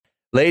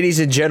Ladies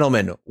and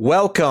gentlemen,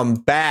 welcome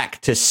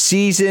back to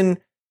season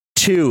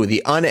 2,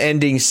 the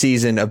unending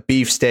season of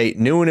Beef State,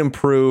 new and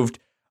improved,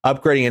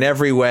 upgrading in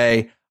every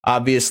way.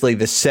 Obviously,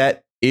 the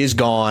set is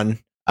gone.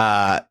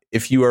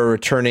 If you are a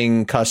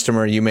returning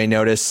customer, you may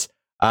notice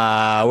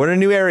we're in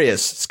new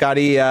areas.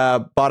 Scotty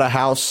bought a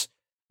house.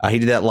 He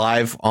did that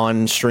live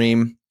on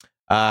stream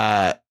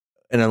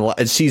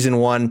in season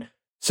 1.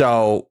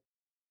 So,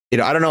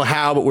 I don't know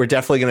how, but we're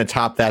definitely going to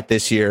top that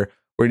this year.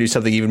 We're going to do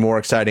something even more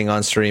exciting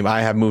on stream.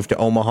 I have moved to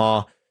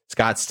Omaha.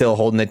 Scott's still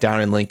holding it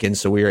down in Lincoln,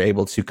 so we are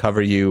able to cover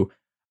you,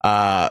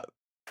 every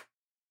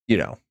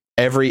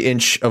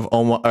inch of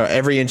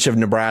every inch of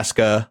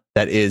Nebraska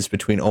that is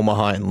between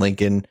Omaha and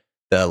Lincoln.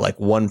 The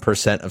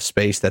 1% of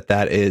space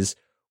that is.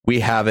 We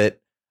have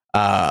it.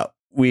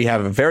 We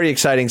have a very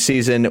exciting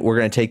season. We're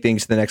going to take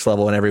things to the next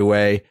level in every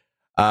way.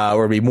 We're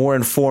going to be more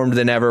informed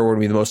than ever. We're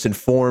going to be the most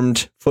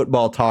informed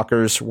football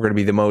talkers. We're going to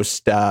be the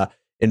most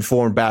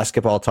informed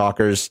basketball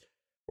talkers.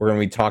 We're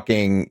going to be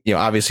talking,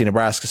 obviously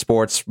Nebraska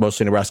sports,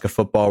 mostly Nebraska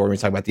football. We're going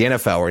to talk about the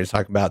NFL. We're going to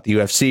talk about the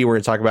UFC. We're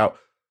going to talk about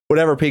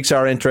whatever piques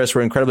our interest.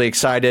 We're incredibly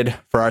excited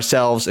for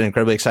ourselves and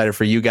incredibly excited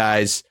for you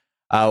guys.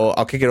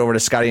 I'll kick it over to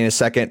Scotty in a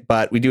second,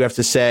 but we do have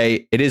to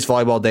say it is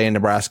volleyball day in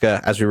Nebraska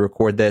as we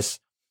record this.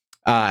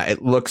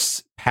 It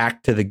looks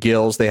packed to the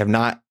gills. They have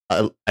not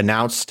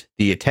announced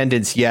the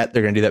attendance yet.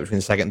 They're going to do that between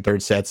the second and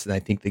third sets, and I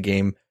think the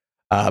game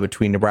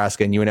between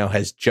Nebraska and UNO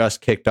has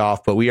just kicked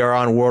off, but we are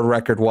on world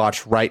record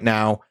watch right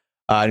now.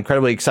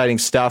 Incredibly exciting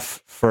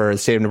stuff for the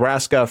state of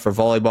Nebraska, for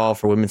volleyball,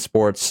 for women's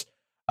sports,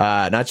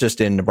 not just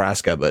in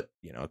Nebraska, but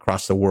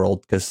across the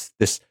world, because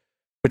this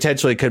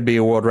potentially could be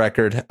a world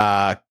record.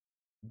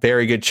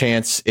 Very good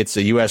chance it's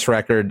a U.S.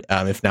 record.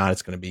 If not,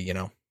 it's going to be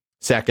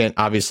second.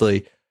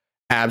 Obviously,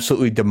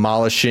 absolutely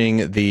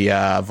demolishing the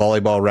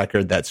volleyball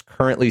record that's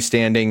currently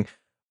standing.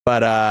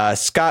 But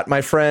Scott,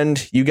 my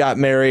friend, you got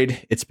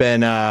married. It's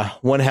been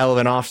one hell of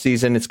an off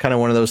season. It's kind of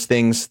one of those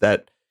things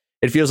that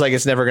it feels like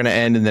it's never going to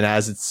end. And then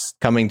as it's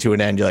coming to an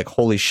end, you're like,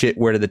 holy shit,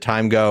 where did the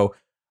time go?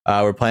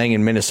 We're playing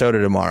in Minnesota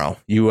tomorrow.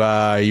 You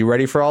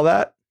ready for all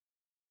that?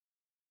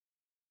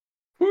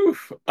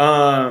 Oof.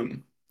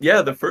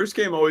 Yeah, the first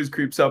game always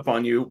creeps up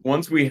on you.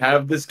 Once we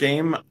have this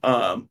game,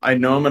 I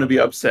know I'm going to be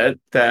upset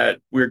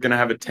that we're going to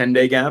have a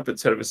 10-day gap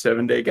instead of a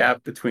 7-day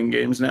gap between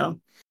games now.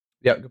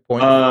 Yeah, good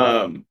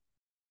point.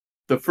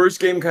 The first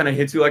game kind of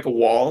hits you like a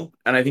wall,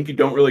 and I think you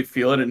don't really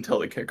feel it until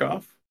the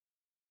kickoff.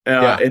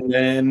 And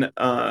then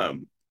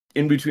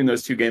in between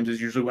those two games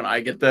is usually when I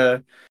get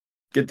the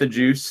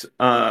juice.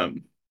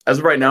 As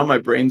of right now, my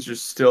brain's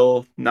just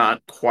still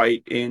not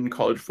quite in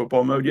college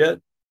football mode yet.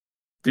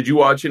 Did you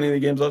watch any of the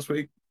games last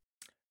week?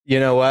 You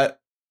know what?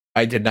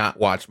 I did not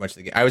watch much of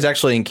the game. I was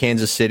actually in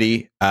Kansas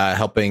City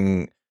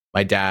helping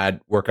my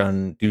dad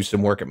do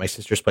some work at my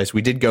sister's place.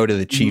 We did go to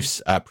the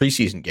Chiefs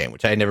preseason game,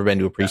 which I had never been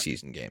to a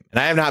preseason game. And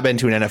I have not been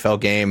to an NFL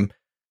game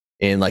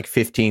in like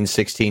 15,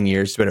 16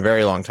 years. It's been a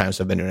very long time since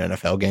I've been to an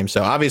NFL game.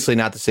 So obviously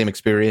not the same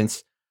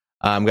experience.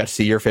 Got to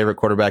see your favorite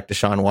quarterback,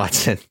 Deshaun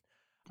Watson.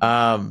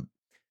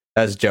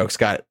 That's a joke.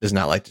 Scott does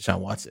not like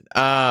Deshaun Watson.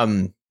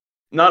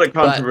 Not a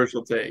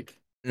controversial take.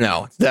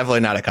 No, it's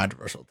definitely not a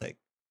controversial take.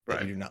 Right.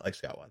 I do not like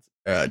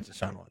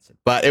Deshaun Watson.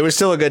 But it was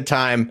still a good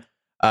time.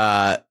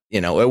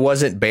 It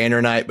wasn't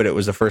banner night, but it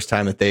was the first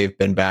time that they've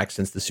been back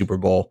since the Super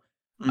Bowl.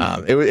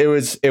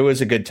 It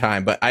was a good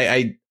time, but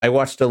I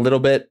watched a little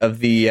bit of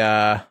the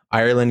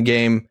Ireland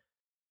game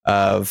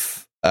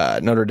of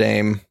Notre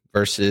Dame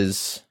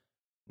versus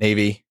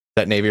Navy. Is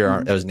that Navy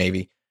or that was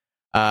Navy?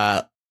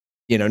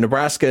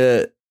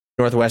 Nebraska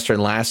Northwestern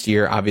last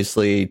year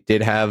obviously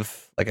did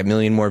have like 1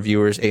 million more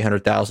viewers,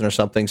 800,000 or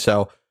something.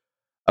 So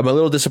I'm a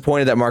little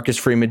disappointed that Marcus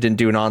Freeman didn't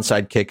do an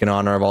onside kick in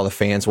honor of all the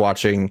fans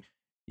watching.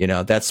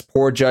 That's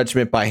poor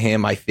judgment by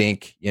him, I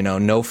think.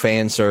 No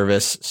fan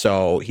service.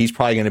 So he's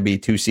probably going to be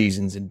 2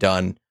 seasons and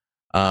done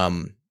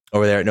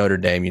over there at Notre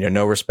Dame.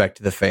 No respect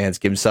to the fans.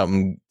 Give him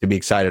something to be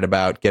excited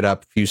about. Get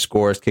up a few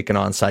scores, kick an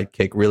onside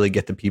kick, really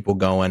get the people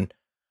going.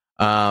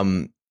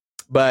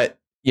 But,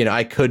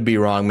 I could be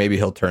wrong. Maybe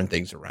he'll turn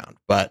things around.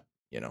 But,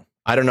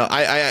 I don't know.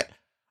 I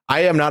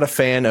am not a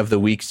fan of the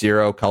week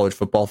 0 college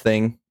football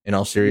thing, in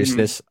all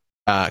seriousness,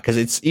 because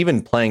it's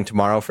even playing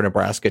tomorrow for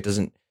Nebraska.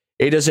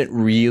 It doesn't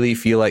really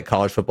feel like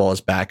college football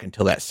is back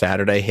until that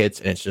Saturday hits,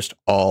 and it's just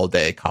all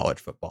day college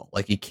football.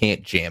 Like, you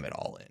can't jam it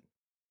all in.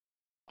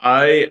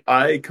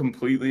 I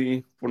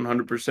completely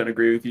 100%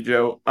 agree with you,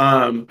 Joe.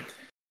 I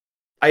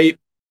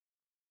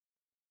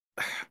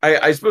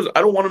suppose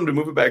I don't want him to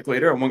move it back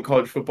later. I want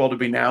college football to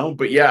be now.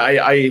 But yeah,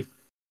 I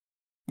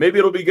maybe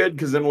it'll be good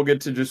because then we'll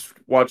get to just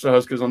watch the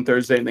Huskers on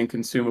Thursday and then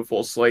consume a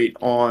full slate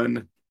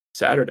on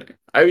Saturday.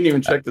 I haven't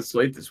even checked the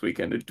slate this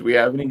weekend. Do we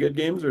have any good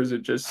games, or is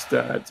it just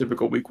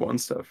typical week 1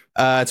 stuff?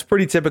 It's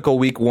pretty typical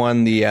week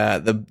 1.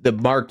 The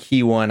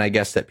marquee one, I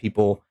guess, that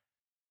people,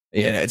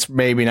 it's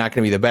maybe not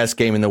going to be the best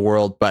game in the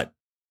world, but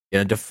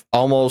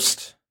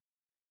almost,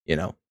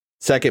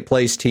 second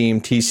place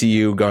team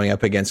TCU going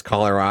up against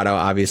Colorado.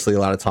 Obviously, a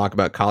lot of talk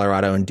about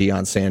Colorado and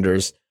Deion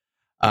Sanders.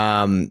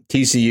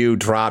 TCU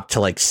dropped to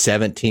like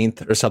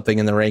 17th or something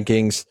in the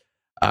rankings.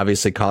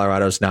 Obviously,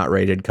 Colorado's not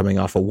rated coming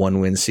off a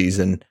 1-win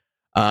season.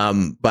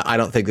 But I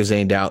don't think there's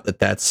any doubt that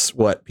that's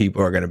what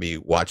people are going to be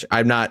watching.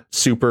 I'm not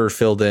super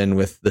filled in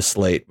with the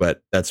slate,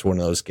 but that's one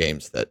of those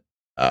games that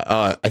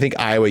I think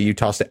Iowa,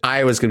 Utah State,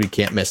 Iowa's going to be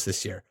can't miss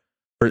this year.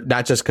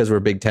 Not just because we're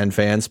Big Ten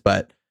fans,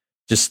 but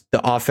just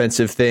the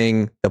offensive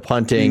thing, the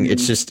punting.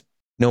 It's just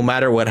no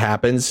matter what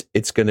happens,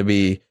 it's going to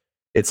be.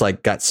 It's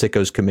like got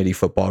Sicko's committee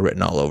football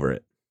written all over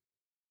it.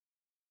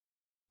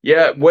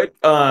 Yeah, what's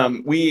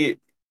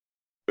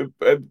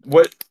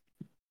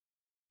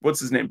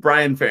his name?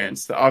 Brian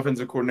Ferentz, the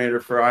offensive coordinator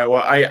for Iowa.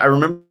 I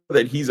remember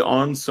that he's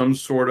on some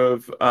sort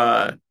of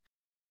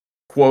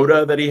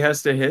quota that he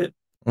has to hit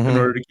in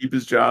order to keep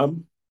his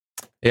job.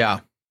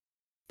 Yeah.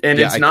 And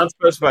it's not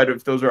specified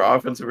if those are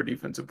offensive or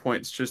defensive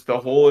points. Just the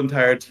whole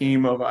entire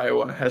team of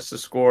Iowa has to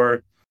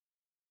score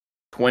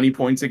 20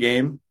 points a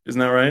game. Isn't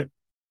that right?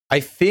 I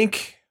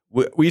think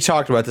we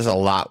talked about this a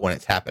lot when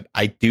it's happened.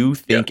 I do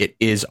think it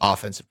is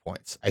offensive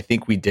points. I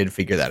think we did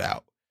figure that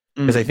out.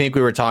 Because I think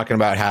we were talking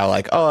about how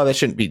like, oh, that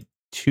shouldn't be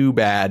too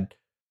bad.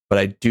 But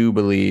I do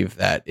believe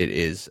that it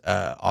is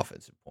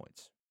offensive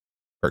points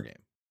per game.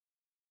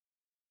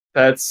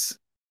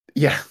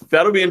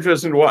 That'll be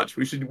interesting to watch.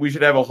 We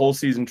should have a whole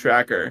season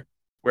tracker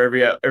where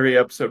every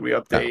episode we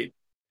update.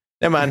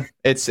 Never mind.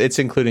 It's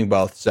including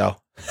both. So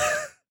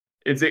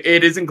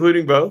it is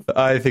including both.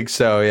 I think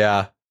so.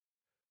 Yeah.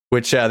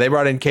 Which they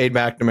brought in Cade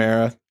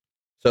McNamara,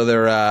 so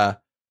they're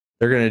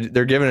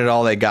giving it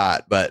all they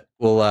got. But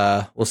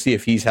we'll see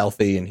if he's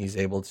healthy and he's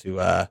able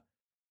to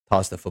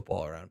toss the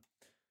football around.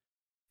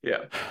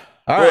 Yeah.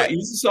 All right.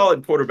 He's a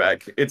solid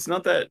quarterback. It's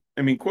not that.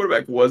 I mean,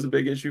 quarterback was a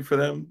big issue for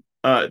them.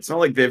 It's not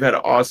like they've had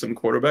an awesome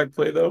quarterback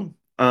play though.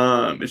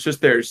 It's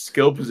just their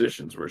skill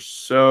positions were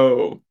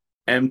so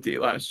empty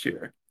last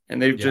year,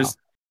 and they've just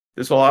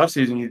this whole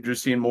offseason you're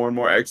just seeing more and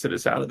more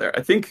exodus out of there.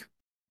 I think.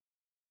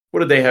 What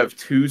did they have?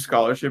 2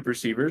 scholarship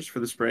receivers for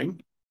the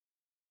spring?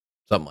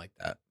 Something like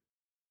that.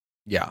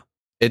 Yeah.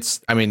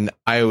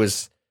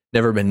 Iowa's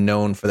never been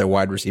known for their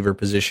wide receiver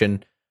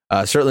position.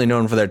 Certainly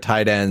known for their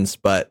tight ends,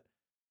 but,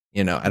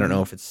 I don't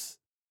know if it's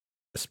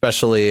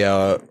especially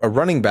a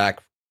running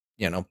back,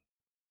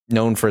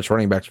 known for its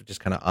running backs, which is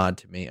kind of odd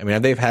to me. I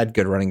mean, they've had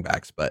good running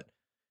backs, but,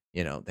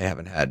 they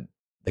haven't had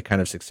the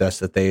kind of success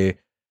that they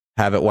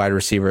have at wide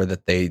receiver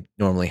that they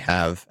normally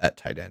have at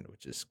tight end,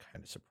 which is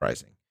kind of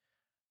surprising.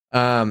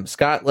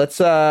 Scott, let's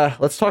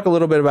talk a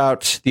little bit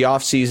about the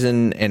off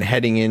season and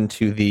heading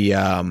into this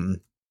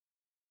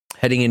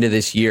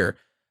year.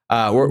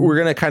 We're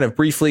going to kind of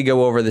briefly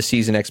go over the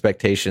season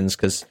expectations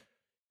because,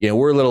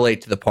 we're a little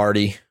late to the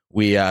party.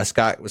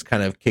 Scott was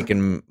kind of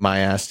kicking my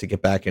ass to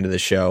get back into the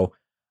show.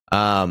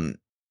 But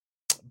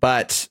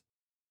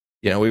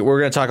we're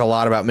going to talk a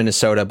lot about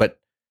Minnesota, but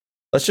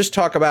let's just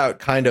talk about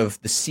kind of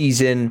the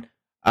season,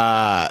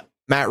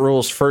 Matt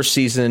Rhule's first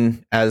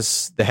season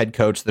as the head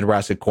coach of the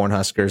Nebraska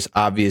Cornhuskers,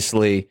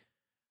 obviously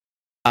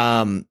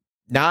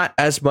not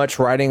as much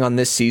riding on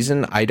this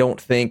season, I don't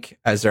think,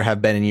 as there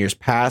have been in years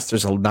past.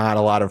 There's not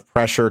a lot of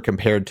pressure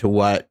compared to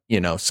what,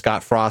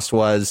 Scott Frost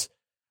was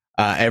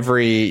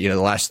the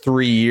last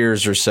 3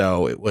 years or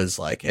so. It was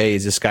like, hey,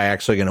 is this guy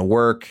actually going to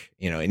work?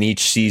 In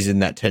each season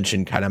that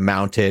tension kind of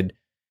mounted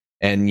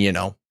and,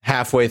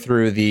 halfway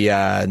through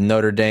the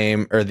Notre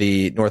Dame or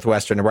the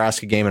Northwestern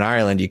Nebraska game in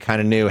Ireland, you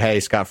kind of knew, hey,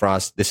 Scott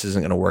Frost, this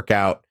isn't going to work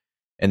out.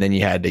 And then you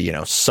had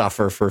to,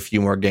 suffer for a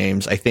few more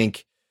games. I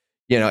think,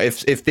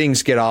 if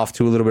things get off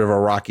to a little bit of a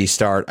rocky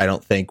start, I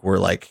don't think we're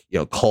like,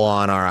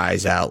 clawing our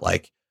eyes out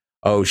like,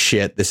 oh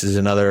shit, this is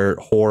another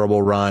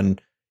horrible run.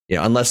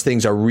 Unless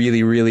things are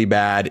really, really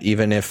bad,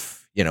 even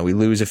if, we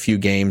lose a few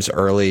games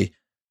early,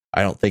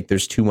 I don't think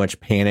there's too much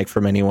panic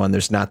from anyone.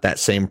 There's not that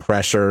same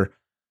pressure.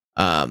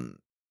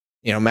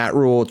 Matt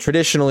Rhule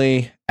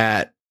traditionally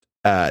at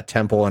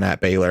Temple and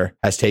at Baylor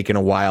has taken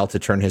a while to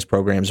turn his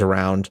programs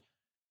around.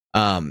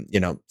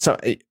 So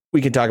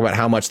we can talk about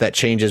how much that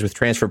changes with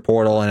transfer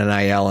portal and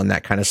NIL and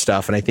that kind of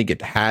stuff. And I think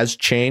it has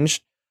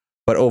changed,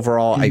 but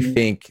overall, I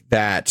think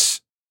that,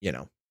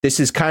 this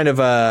is kind of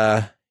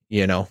a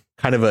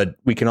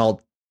we can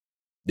all,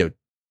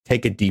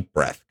 take a deep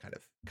breath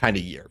kind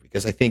of year,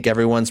 because I think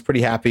everyone's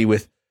pretty happy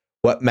with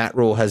what Matt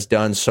Rhule has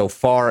done so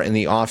far in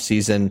the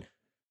offseason.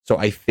 So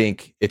I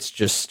think it's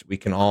just, we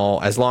can all,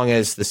 as long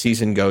as the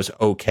season goes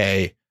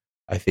okay,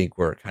 I think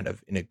we're kind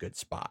of in a good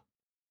spot.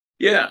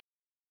 Yeah.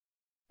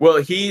 Well,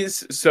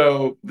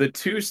 the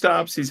 2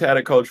 stops he's had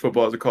at college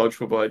football as a college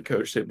football head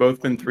coach, they've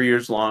both been 3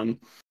 years long.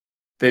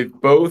 They've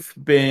both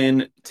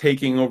been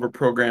taking over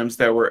programs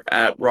that were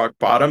at rock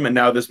bottom. And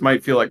now this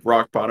might feel like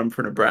rock bottom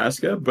for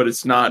Nebraska, but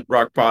it's not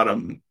rock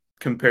bottom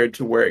compared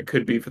to where it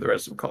could be for the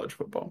rest of college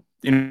football.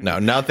 No,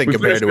 nothing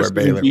compared to where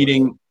Baylor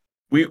was.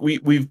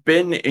 We've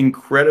been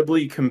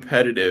incredibly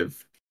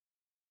competitive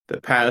the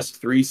past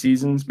 3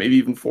 seasons, maybe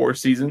even 4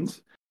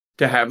 seasons,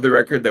 to have the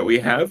record that we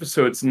have.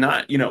 So it's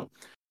not,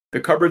 the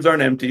cupboards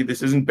aren't empty.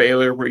 This isn't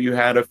Baylor where you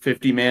had a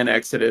 50-man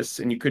exodus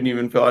and you couldn't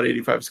even fill out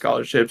 85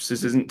 scholarships.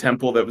 This isn't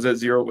Temple that was at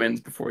 0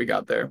 wins before we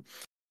got there.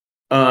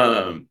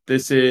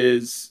 This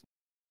is,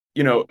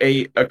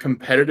 a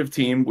competitive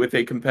team with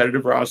a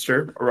competitive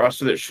roster, a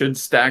roster that should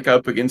stack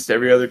up against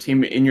every other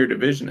team in your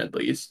division at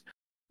least.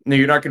 Now,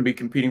 you're not going to be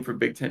competing for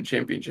Big Ten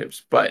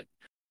championships, but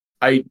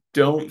I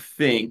don't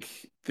think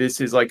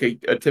this is like a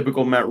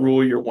typical Matt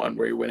Rhule year one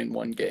where you're winning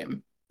one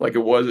game like it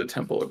was at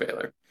Temple or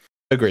Baylor.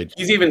 Agreed.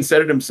 He's even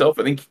said it himself.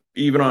 I think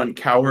even on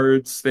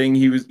Cowherd's thing,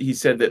 he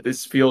said that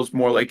this feels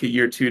more like a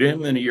year two to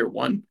him than a year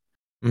one.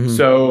 Mm-hmm.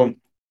 So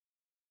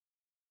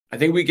I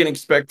think we can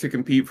expect to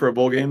compete for a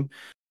bowl game.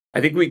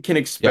 I think we can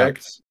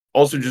expect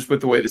also just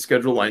with the way the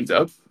schedule lines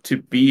up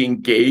to be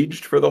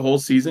engaged for the whole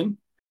season.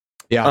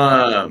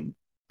 Yeah.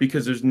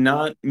 Because there's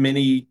not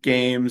many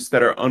games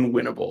that are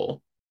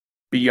unwinnable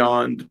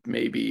beyond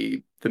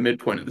maybe the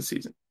midpoint of the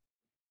season.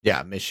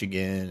 Yeah,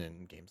 Michigan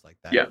and games like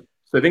that. Yeah.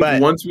 So I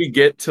think once we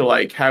get to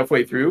like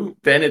halfway through,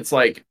 then it's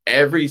like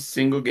every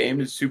single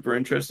game is super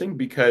interesting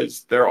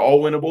because they're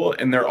all winnable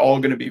and they're all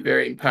going to be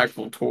very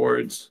impactful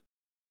towards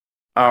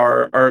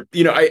our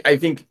I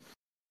think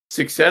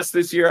success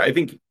this year. I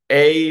think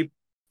A-,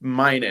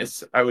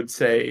 I would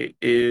say,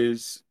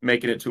 is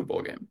making it to a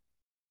bowl game.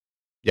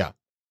 Yeah.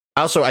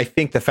 Also, I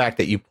think the fact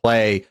that you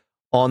play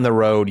on the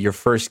road your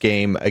first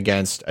game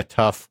against a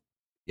tough,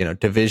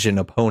 division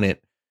opponent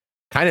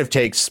kind of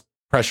takes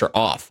pressure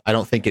off. I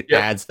don't think it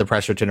adds the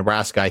pressure to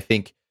Nebraska. I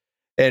think,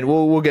 and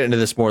we'll get into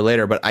this more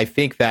later, but I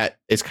think that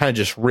it's kind of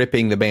just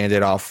ripping the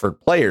Band-Aid off for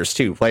players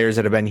too. Players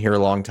that have been here a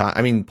long time.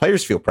 I mean,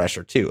 players feel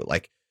pressure too.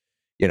 Like,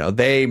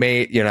 they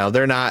may,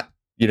 they're not,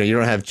 you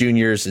don't have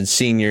juniors and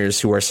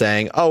seniors who are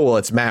saying, oh, well,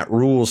 it's Matt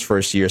Rhule's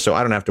first year, so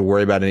I don't have to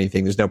worry about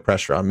anything. There's no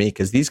pressure on me,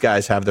 because these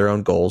guys have their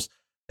own goals.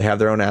 They have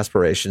their own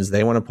aspirations.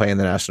 They want to play in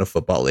the National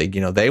Football League.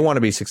 They want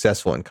to be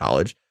successful in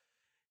college.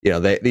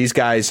 These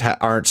guys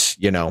aren't,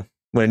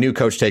 when a new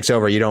coach takes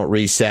over, you don't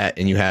reset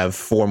and you have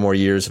 4 more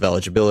years of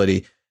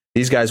eligibility.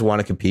 These guys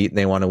want to compete and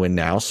they want to win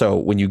now. So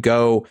when you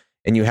go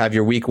and you have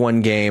your week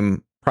 1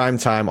 game,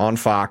 primetime on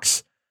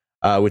Fox,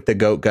 with the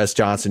GOAT Gus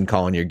Johnson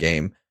calling your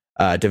game,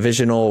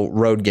 divisional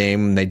road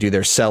game, they do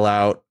their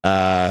sellout,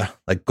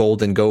 like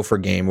Golden Gopher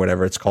game,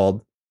 whatever it's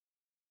called.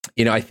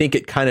 I think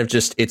it kind of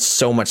just, it's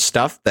so much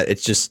stuff that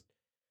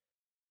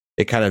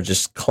it kind of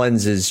just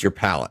cleanses your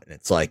palate. And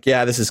it's like,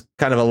 yeah, this is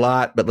kind of a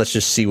lot, but let's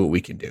just see what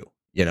we can do.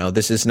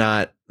 This is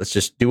not, let's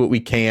just do what we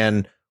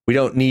can. We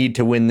don't need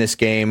to win this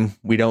game.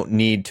 We don't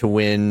need to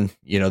win,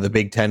 the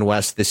Big Ten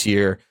West this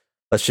year.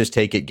 Let's just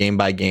take it game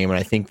by game. And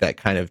I think that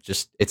kind of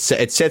just, it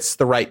sets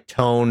the right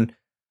tone,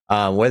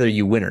 whether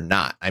you win or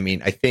not. I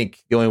mean, I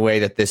think the only way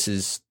that this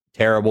is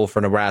terrible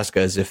for Nebraska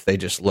is if they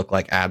just look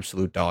like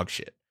absolute dog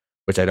shit,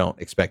 which I don't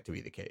expect to be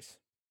the case.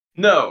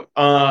 No,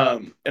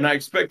 and I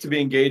expect to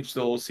be engaged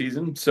the whole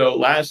season. So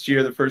last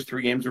year, the first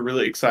 3 games were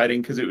really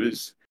exciting because it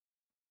was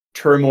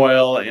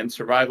turmoil and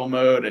survival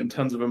mode and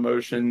tons of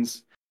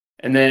emotions.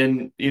 And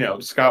then,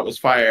 Scott was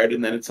fired,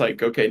 and then it's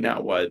like, okay,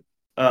 now what?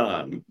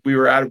 We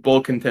were out of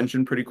bowl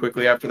contention pretty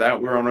quickly after that.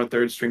 We were on our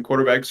 3rd string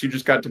quarterbacks. You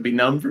just got to be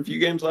numb for a few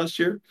games last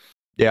year.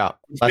 Yeah,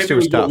 last year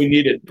was tough. What we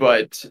needed,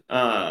 but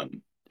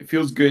it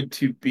feels good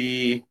to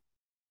be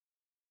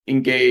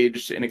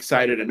engaged and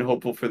excited and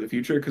hopeful for the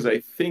future, because I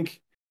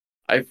think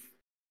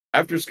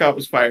after Scott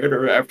was fired,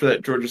 or after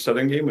that Georgia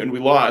Southern game, and we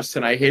lost,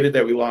 and I hated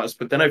that we lost,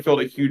 but then I felt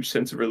a huge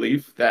sense of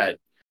relief that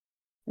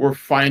we're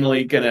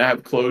finally going to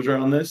have closure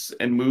on this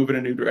and move in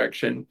a new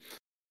direction.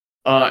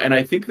 And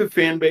I think the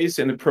fan base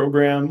and the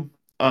program,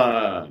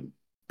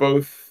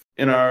 both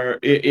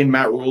in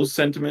Matt Rhule's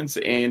sentiments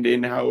and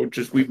in how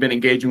just we've been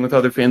engaging with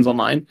other fans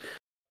online,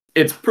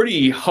 it's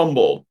pretty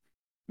humble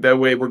the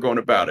way we're going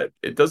about it.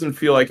 It doesn't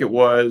feel like it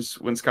was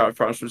when Scott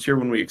Frost was here,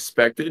 when we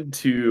expected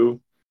to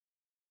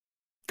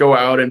go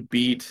out and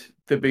beat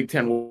the Big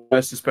Ten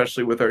West,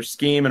 especially with our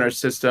scheme and our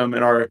system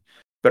and our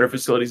better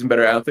facilities and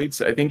better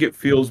athletes. I think it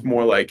feels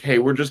more like, hey,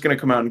 we're just going to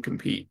come out and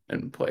compete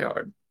and play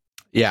hard.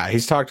 Yeah,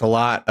 he's talked a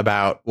lot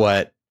about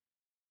what,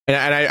 and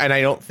I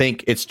don't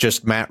think it's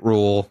just Matt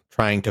Rhule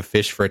trying to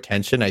fish for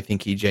attention. I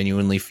think he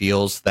genuinely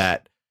feels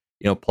that,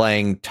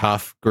 playing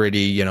tough,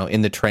 gritty,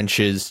 in the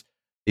trenches.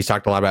 He's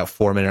talked a lot about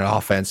 4-minute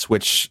offense,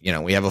 which,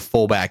 we have a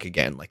fullback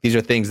again. Like, these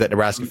are things that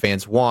Nebraska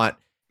fans want.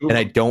 And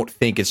I don't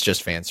think it's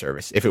just fan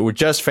service. If it were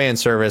just fan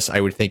service,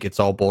 I would think it's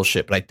all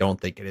bullshit, but I don't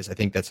think it is. I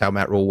think that's how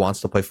Matt Rhule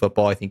wants to play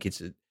football. I think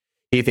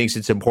he thinks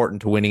it's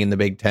important to winning in the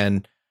Big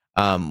Ten.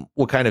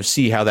 We'll kind of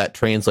see how that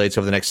translates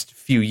over the next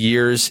few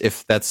years,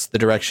 if that's the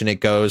direction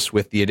it goes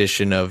with the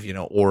addition of,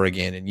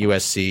 Oregon and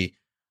USC.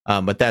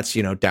 But that's,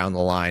 down the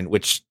line,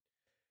 which,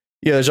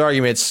 there's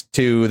arguments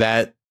to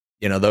that,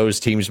 those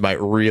teams might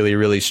really,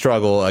 really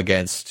struggle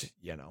against,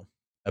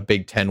 a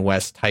Big Ten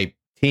West type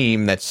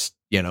team that's,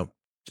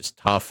 just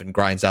tough and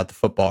grinds out the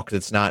football, because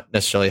it's not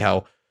necessarily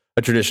how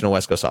a traditional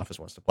West Coast offense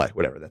wants to play.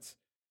 Whatever,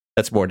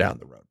 that's more down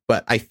the road.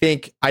 But I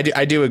think I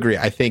do agree.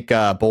 I think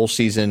bowl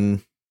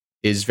season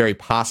is very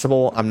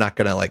possible. I'm not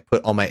gonna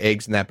put all my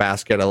eggs in that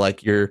basket. I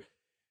like your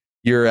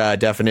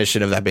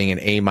definition of that being an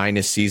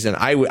A- season.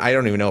 I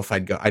don't even know if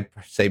I'd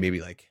say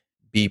maybe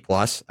B+.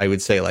 I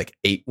would say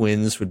 8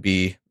 wins would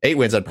be 8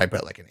 wins. I'd probably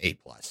put an A+.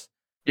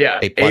 Yeah,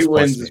 A plus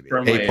wins plus is maybe.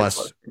 firmly A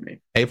plus for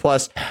me. A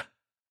plus.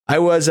 I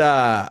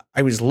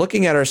was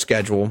looking at our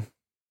schedule,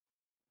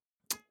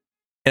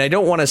 and I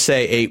don't want to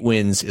say 8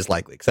 wins is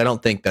likely because I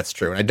don't think that's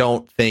true. And I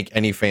don't think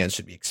any fans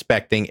should be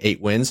expecting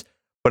 8 wins.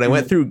 But I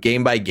went through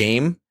game by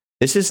game.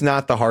 This is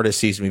not the hardest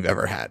season we've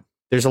ever had.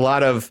 There's a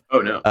lot of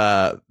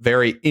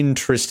very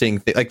interesting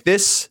things. Like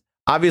this,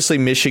 obviously,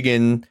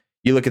 Michigan,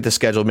 you look at the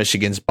schedule,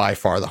 Michigan's by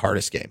far the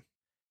hardest game.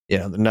 You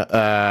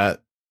know,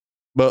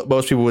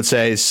 most people would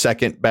say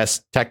second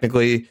best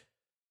technically,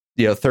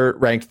 you know,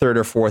 ranked third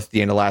or fourth at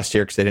the end of last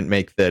year because they didn't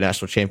make the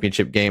national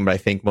championship game. But I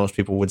think most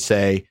people would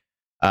say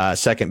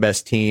second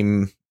best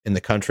team in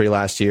the country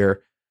last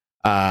year.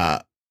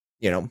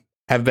 You know,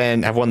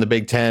 have won the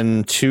Big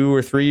Ten 2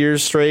 or 3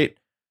 years straight.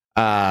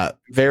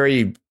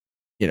 Very,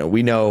 you know,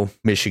 we know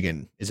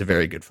Michigan is a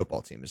very good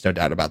football team. There's no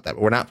doubt about that.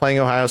 But we're not playing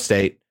Ohio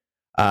State.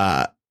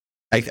 I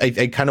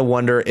kind of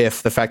wonder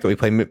if the fact that we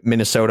play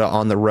Minnesota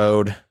on the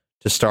road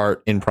to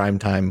start in prime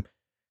time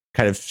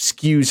kind of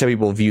skews how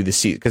people view the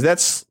season. Because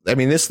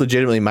this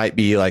legitimately might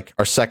be like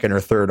our second or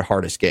third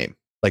hardest game.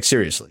 Like,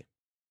 seriously.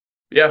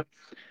 Yeah.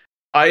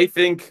 I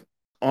think,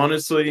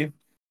 honestly,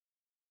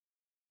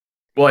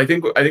 I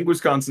think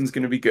Wisconsin's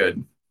going to be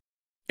good.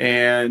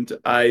 And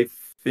I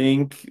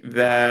think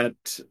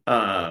that,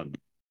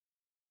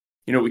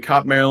 you know, we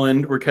caught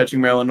Maryland. We're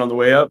catching Maryland on the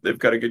way up. They've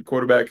got a good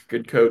quarterback, a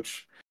good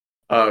coach.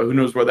 Who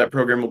knows where that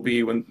program will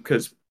be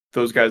because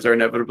those guys are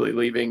inevitably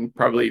leaving,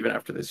 probably even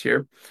after this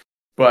year.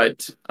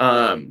 But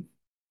yeah,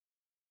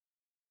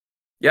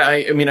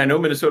 I mean, I know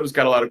Minnesota's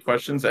got a lot of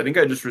questions. I think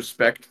I just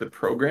respect the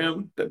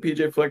program that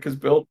PJ Fleck has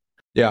built.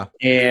 Yeah,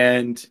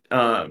 and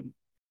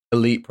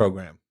elite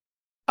program.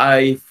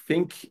 I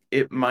think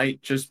it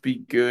might just be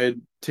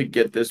good to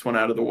get this one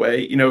out of the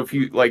way. You know, if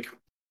you like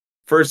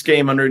first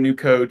game under a new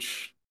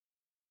coach,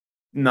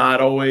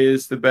 not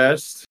always the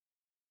best.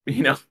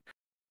 You know,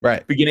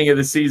 right? Beginning of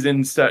the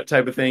season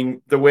type of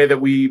thing. The way that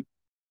we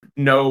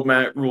know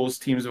Matt Rhule's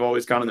teams have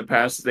always gone in the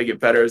past is they get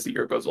better as the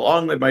year goes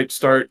along. They might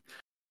start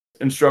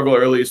and struggle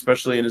early,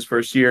 especially in his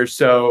first year.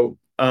 So,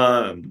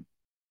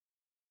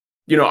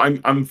 you know,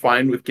 I'm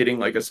fine with getting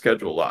like a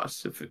schedule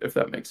loss if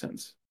that makes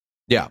sense.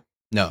 Yeah,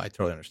 no, I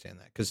totally understand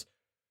that because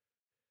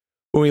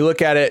when we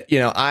look at it, you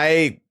know,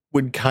 I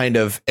would kind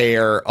of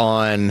err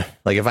on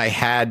like if I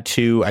had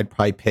to, I'd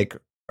probably pick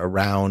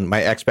around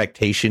my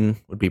expectation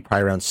would be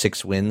probably around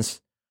 6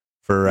 wins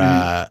for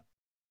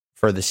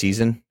the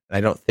season. I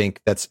don't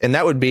think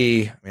that would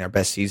be, I mean, our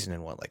best season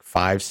in like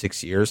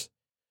 5-6 years.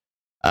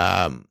 You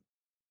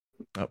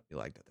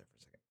liked it there for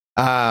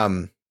a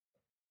second.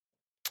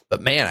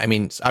 But man, I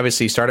mean,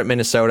 obviously start at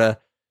Minnesota,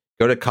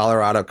 go to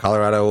Colorado.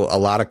 Colorado, a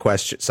lot of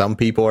questions. Some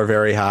people are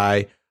very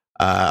high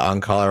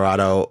on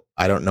Colorado.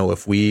 I don't know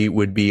if we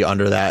would be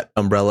under that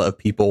umbrella of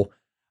people.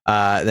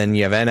 Then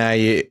you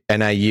have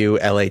NIU,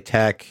 LA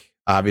Tech.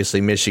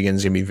 Obviously,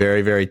 Michigan's going to be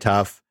very, very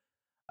tough.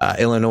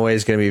 Illinois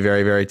is going to be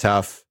very, very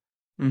tough.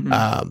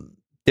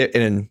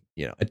 In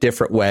you know a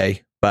different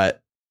way,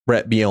 but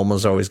Brett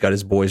Bielema's always got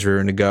his boys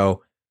rearing to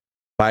go.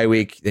 Bye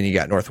week, then you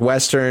got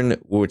Northwestern,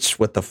 which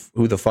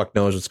who the fuck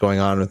knows what's going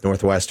on with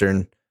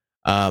Northwestern.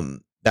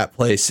 That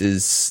place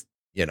is,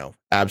 you know,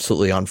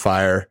 absolutely on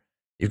fire.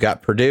 You've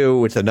got Purdue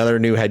with another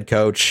new head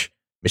coach,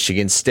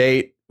 Michigan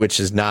State, which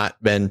has not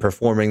been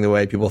performing the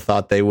way people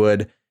thought they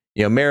would.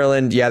 You know,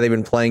 Maryland, yeah, they've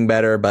been playing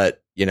better,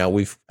 but you know,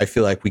 I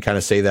feel like we kind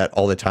of say that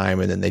all the time,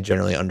 and then they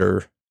generally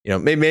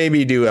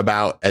maybe do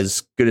about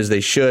as good as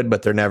they should,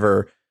 but they're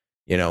never,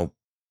 you know,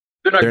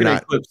 they're not going to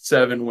eclipse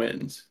 7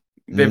 wins.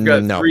 They've got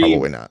 3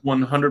 probably not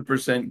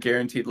 100%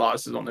 guaranteed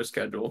losses on their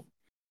schedule.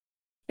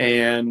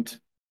 And,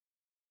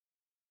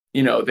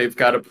 you know, they've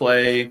got to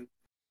play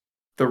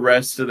the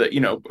rest of the,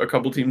 you know, a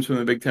couple teams from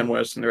the Big Ten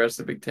West and the rest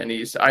of the Big Ten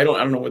East. I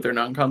don't know what their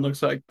non-con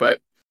looks like,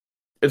 but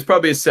it's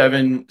probably a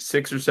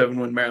 6 or 7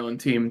 win Maryland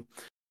team.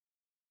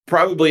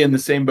 Probably in the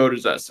same boat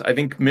as us. I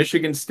think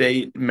Michigan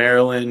State,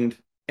 Maryland,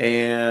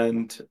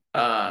 and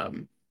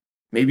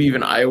maybe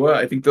even Iowa.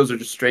 I think those are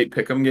just straight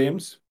pick'em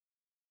games.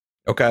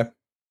 Okay.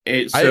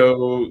 Here's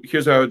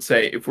what I would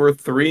say. If we're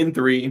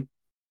 3-3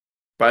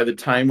 by the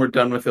time we're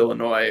done with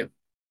Illinois,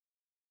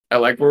 I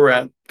like where we're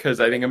at because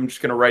I think I'm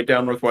just going to write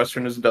down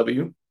Northwestern as a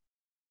W.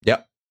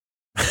 Yep.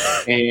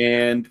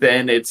 And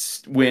then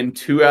it's win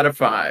 2 out of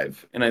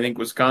 5. And I think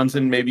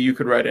Wisconsin, maybe you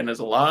could write in as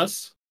a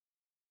loss.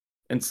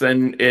 And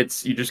then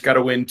you just got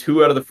to win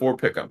 2 out of the 4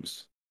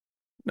 pick'ems.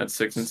 That's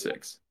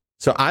 6-6.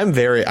 So I'm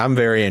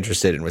very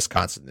interested in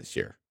Wisconsin this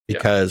year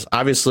because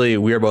obviously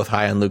we are both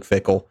high on Luke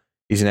Fickell.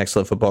 He's an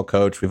excellent football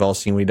coach. We've all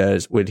seen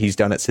what he's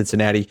done at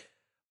Cincinnati,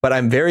 but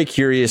I'm very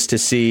curious to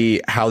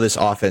see how this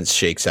offense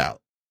shakes out.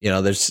 You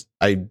know,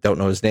 I don't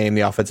know his name.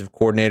 The offensive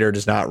coordinator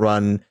does not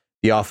run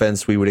the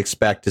offense we would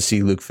expect to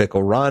see Luke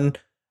Fickell run.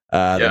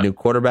 The new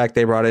quarterback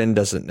they brought in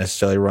doesn't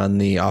necessarily run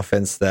the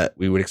offense that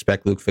we would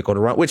expect Luke Fickell to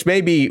run, which may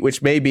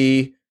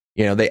be,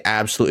 you know, they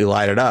absolutely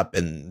light it up,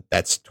 and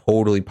that's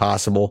totally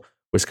possible.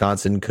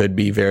 Wisconsin could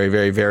be very,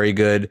 very, very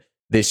good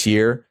this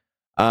year.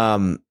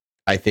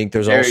 I think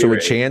there's also a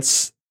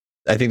chance.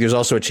 I think there's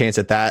also a chance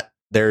that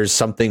there's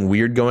something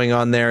weird going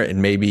on there,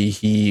 and maybe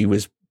he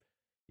was,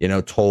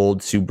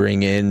 told to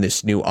bring in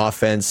this new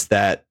offense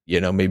that,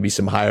 maybe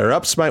some higher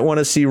ups might want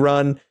to see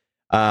run.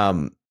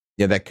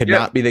 That could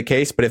not be the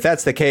case. But if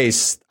that's the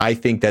case, I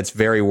think that's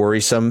very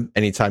worrisome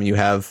anytime you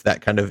have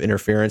that kind of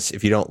interference,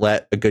 if you don't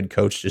let a good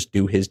coach just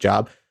do his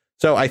job.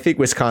 So I think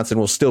Wisconsin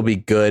will still be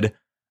good.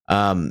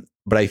 But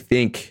I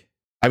think,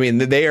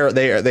 they are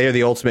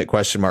the ultimate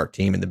question mark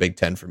team in the Big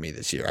Ten for me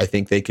this year. I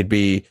think they could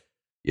be,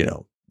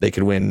 they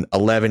could win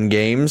 11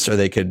 games, or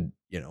they could,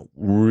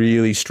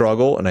 really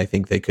struggle. And I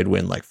think they could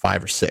win like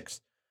 5 or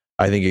 6.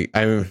 I think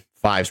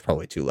 5's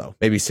probably too low,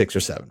 maybe 6 or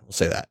 7. We'll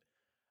say that.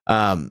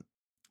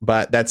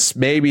 But that's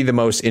maybe the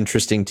most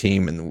interesting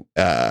team in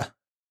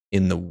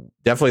the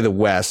definitely the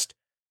West,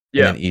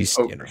 and then East.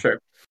 For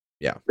sure.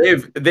 Yeah,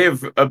 they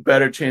have a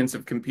better chance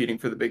of competing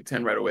for the Big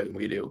Ten right away than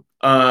we do.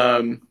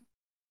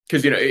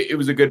 Because it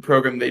was a good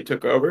program they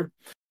took over.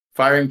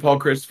 Firing Paul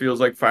Chryst feels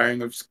like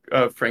firing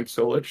of Frank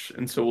Solich,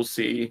 and so we'll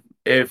see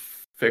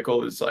if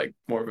Fickell is like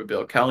more of a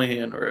Bill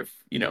Callahan, or if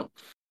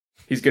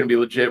he's going to be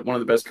legit one of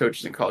the best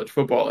coaches in college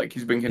football. Like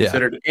he's been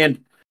considered,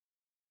 and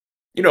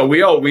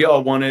we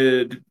all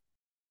wanted.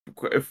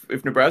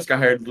 If Nebraska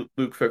hired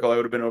Luke Fickell, I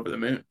would have been over the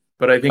moon.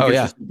 But I think it's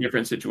just a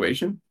different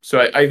situation.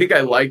 So I think I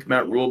like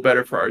Matt Rhule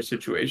better for our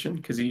situation,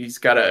 because he's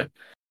got to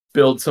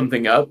build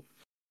something up.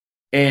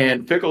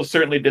 And Fickell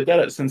certainly did that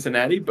at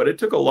Cincinnati, but it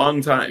took a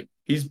long time.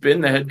 He's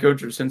been the head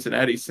coach of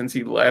Cincinnati since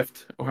he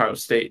left Ohio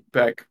State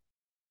back,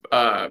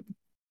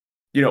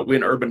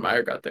 when Urban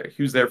Meyer got there.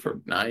 He was there for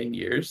 9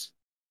 years.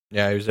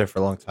 Yeah, he was there for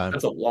a long time.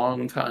 That's a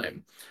long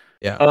time.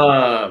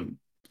 Yeah.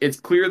 It's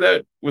clear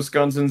that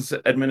Wisconsin's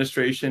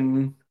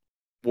administration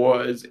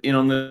was in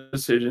on the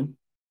decision.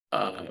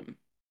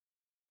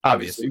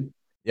 Obviously,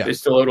 they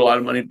still owed a lot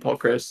of money to Paul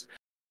Chryst,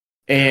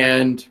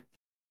 and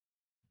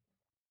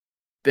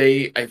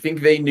I think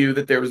they knew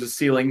that there was a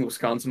ceiling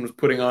Wisconsin was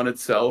putting on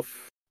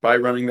itself by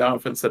running the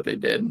offense that they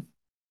did,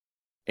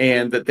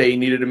 and that they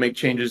needed to make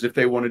changes if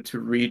they wanted to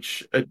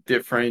reach a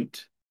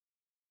different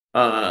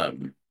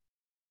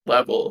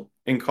level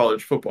in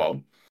college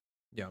football.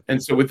 Yeah,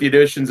 and so with the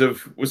additions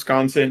of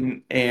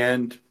Wisconsin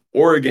and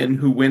Oregon,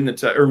 who run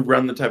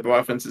the type of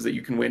offenses that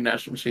you can win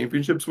national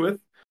championships with,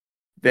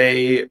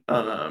 they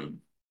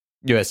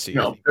USC.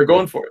 They're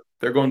going for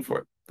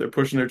it. They're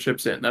pushing their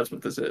chips in. That's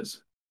what this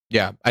is.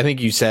 Yeah, I think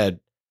you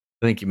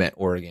meant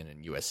Oregon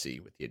and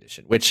USC with the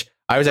addition, which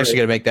I was actually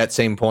going to make that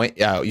same point.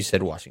 Yeah, you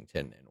said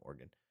Washington and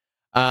Oregon.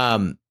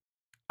 I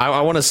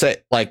want to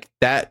say like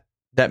that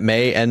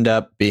may end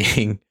up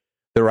being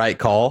the right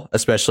call,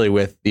 especially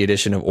with the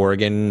addition of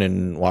Oregon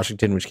and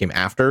Washington, which came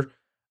after.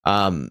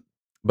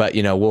 But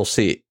we'll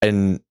see.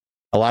 And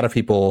a lot of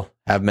people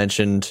have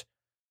mentioned,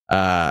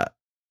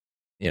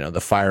 the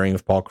firing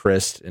of Paul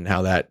Chryst and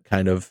how that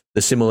kind of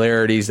the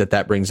similarities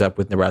that brings up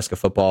with Nebraska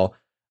football.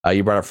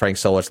 You brought up Frank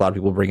Solich. A lot of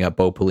people bring up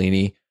Bo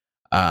Pelini.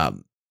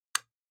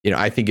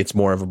 I think it's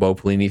more of a Bo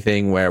Pelini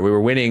thing where we were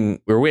winning.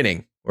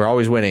 We're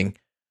always winning.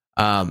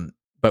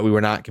 But we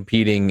were not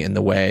competing in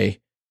the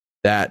way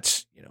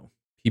that,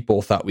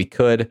 people thought we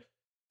could.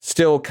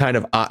 Still kind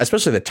of,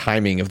 especially the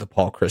timing of the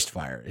Paul Chryst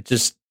fire. It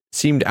just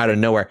seemed out of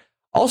nowhere.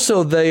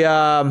 Also,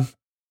 the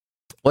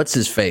what's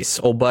his face,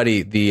 old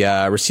buddy,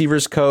 the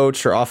receivers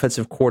coach or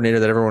offensive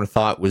coordinator that everyone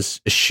thought was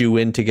a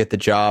shoe-in to get the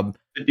job,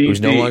 who's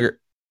no longer.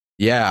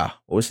 Yeah,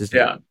 what was his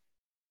name? I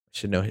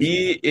should know his name.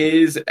 He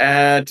is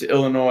at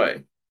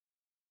Illinois.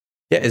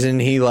 Yeah, isn't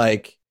he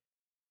like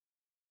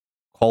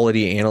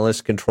quality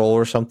analyst control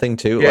or something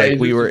too? Yeah, like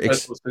we were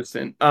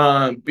assistant.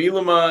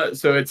 Bielema.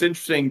 So it's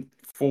interesting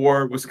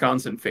for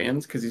Wisconsin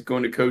fans because he's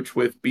going to coach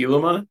with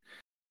Bielema,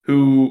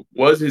 who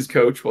was his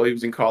coach while he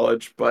was in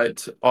college,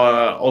 but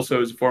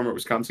also is a former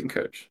Wisconsin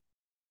coach.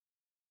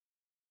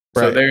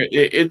 Right. So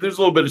there's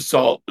a little bit of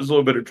salt, there's a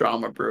little bit of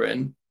drama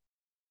brewing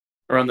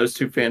around those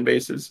two fan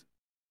bases.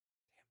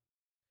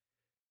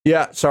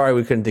 Yeah, sorry,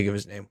 we couldn't think of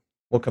his name.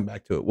 We'll come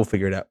back to it. We'll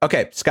figure it out.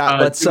 Okay, Scott,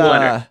 let's Jim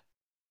Leonard.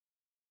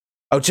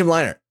 Jim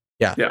Leonard.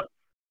 Yeah.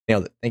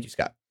 Nailed it. Thank you,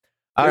 Scott.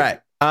 All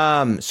right.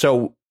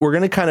 So we're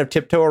going to kind of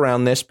tiptoe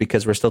around this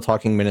because we're still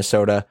talking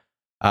Minnesota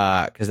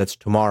because that's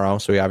tomorrow.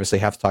 So we obviously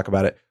have to talk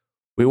about it.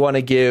 We want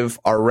to give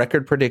our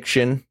record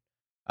prediction.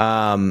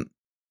 And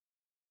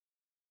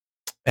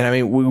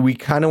we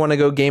kind of want to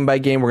go game by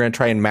game. We're going to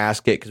try and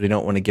mask it because we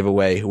don't want to give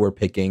away who we're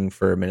picking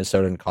for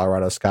Minnesota and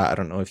Colorado. Scott, I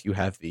don't know if you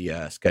have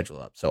the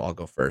schedule up, so I'll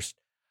go first.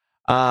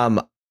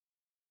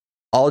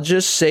 I'll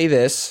just say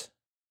this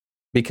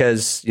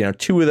because,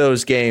 two of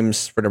those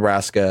games for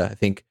Nebraska, I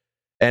think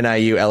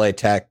NIU, LA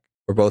Tech,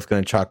 we're both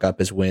going to chalk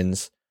up as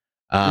wins.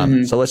 So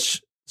I'm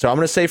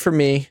going to say for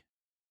me,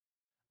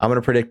 I'm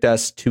going to predict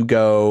us to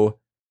go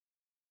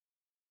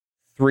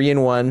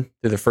 3-1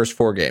 through the first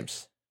 4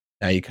 games.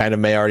 Now you kind of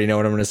may already know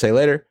what I'm going to say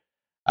later.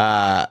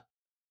 But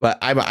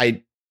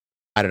I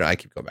don't know. I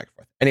keep going back and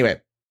forth.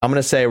 Anyway, I'm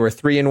going to say we're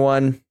 3-1.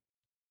 I'm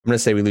going to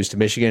say we lose to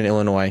Michigan and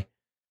Illinois.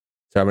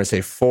 So I'm going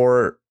to say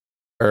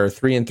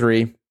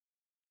 3-3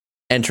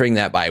 entering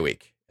that bye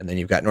week. And then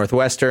you've got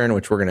Northwestern,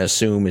 which we're going to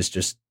assume is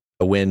just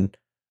a win.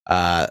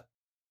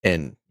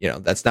 And,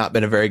 that's not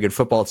been a very good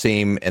football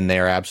team, and they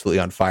are absolutely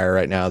on fire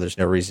right now. There's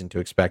no reason to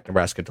expect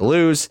Nebraska to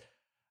lose.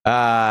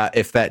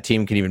 If that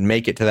team can even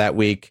make it to that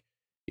week,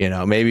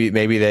 maybe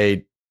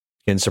they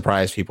can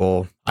surprise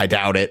people. I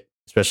doubt it,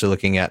 especially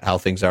looking at how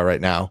things are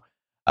right now.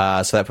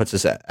 So that puts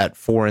us at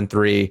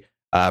 4-3.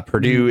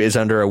 Purdue is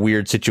under a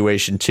weird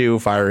situation too,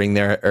 they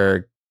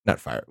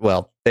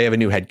have a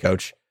new head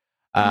coach.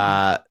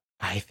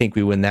 I think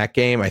we win that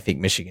game. I think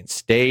Michigan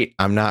State,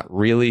 I'm not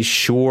really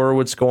sure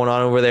what's going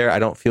on over there. I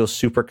don't feel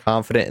super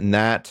confident in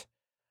that.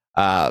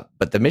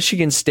 But the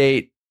Michigan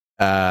State,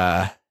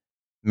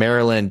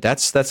 Maryland,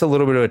 that's a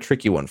little bit of a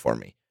tricky one for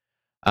me.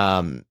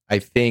 I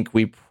think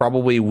we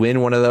probably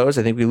win one of those.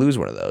 I think we lose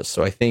one of those.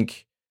 So I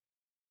think,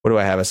 what do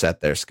I have us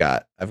at there,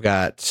 Scott? I've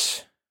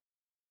got,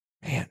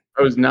 man.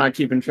 I was not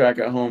keeping track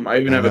at home. I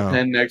even have a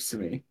pen next to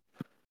me.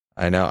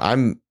 I know.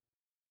 I'm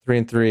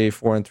 3-3,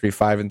 4-3,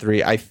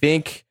 5-3. I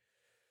think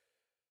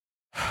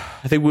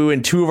we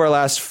win 2 of our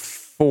last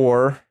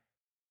 4.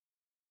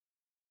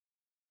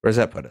 Where does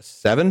that put us?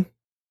 7?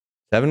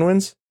 7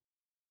 wins?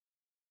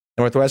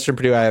 Northwestern,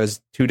 Purdue, I have as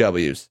 2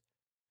 W's.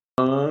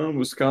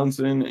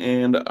 Wisconsin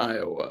and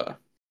Iowa.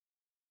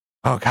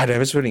 Oh, God, I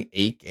was winning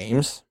 8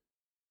 games.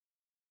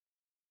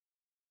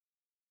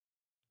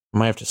 I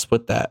might have to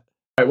split that.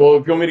 All right, well,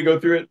 if you want me to go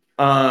through it.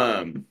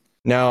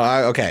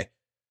 No, okay.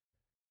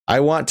 I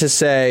want to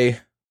say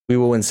we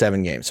will win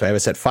 7 games. So I have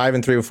us at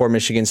 5-3 before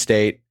Michigan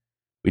State.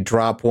 We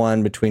drop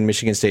 1 between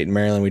Michigan State and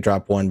Maryland. We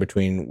drop 1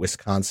 between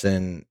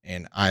Wisconsin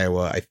and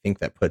Iowa. I think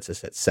that puts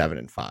us at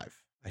 7-5.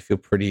 I feel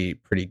pretty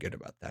good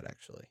about that,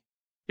 actually.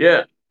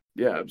 Yeah,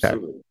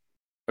 absolutely.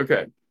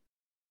 Okay.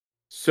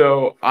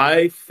 So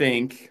I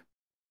think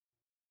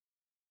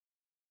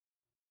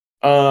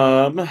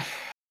whoa,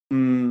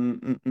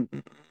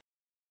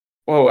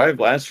 I have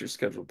last year's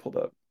schedule pulled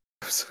up.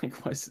 I was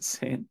like, why is it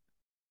saying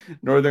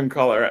Northern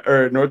Colorado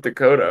or North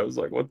Dakota? I was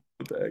like, what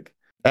the heck?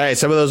 All right,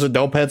 some of those,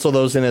 don't pencil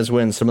those in as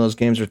wins. Some of those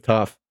games are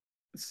tough.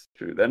 It's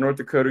true. That North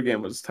Dakota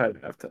game was tied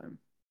at halftime.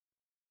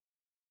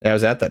 Yeah, I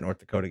was at that North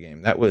Dakota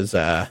game. That was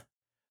the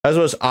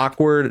most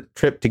awkward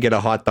trip to get a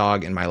hot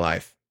dog in my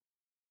life.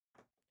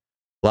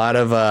 A lot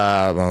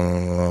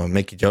of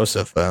Mickey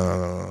Joseph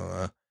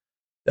talk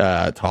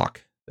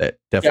that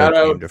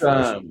definitely came to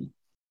fruition.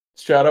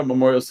 Shout out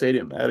Memorial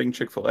Stadium adding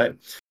Chick-fil-A.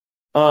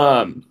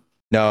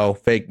 No,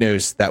 fake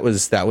news. That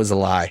was a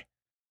lie.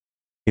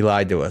 He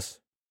lied to us.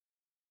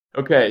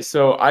 Okay,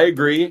 so I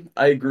agree.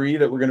 I agree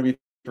that we're going to be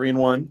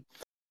 3-1.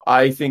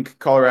 I think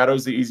Colorado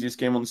is the easiest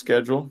game on the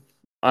schedule.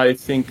 I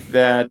think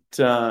that.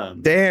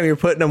 Damn, you're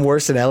putting them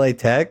worse than LA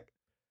Tech?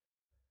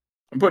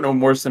 I'm putting them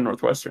worse than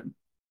Northwestern.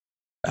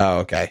 Oh,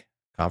 okay.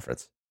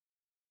 Conference.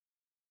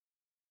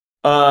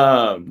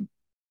 I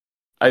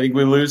think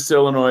we lose to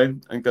Illinois.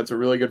 I think that's a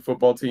really good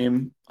football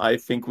team. I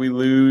think we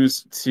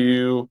lose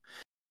to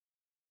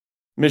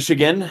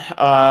Michigan.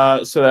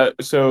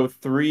 So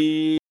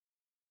 3-3.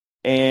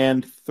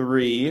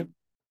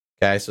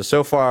 Okay,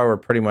 so far we're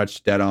pretty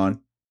much dead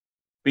on.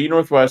 Beat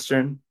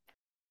Northwestern.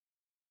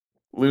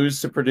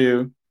 Lose to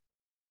Purdue.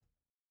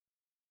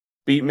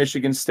 Beat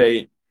Michigan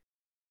State.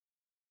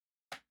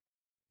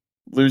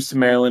 Lose to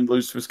Maryland.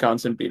 Lose to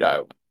Wisconsin. Beat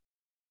Iowa.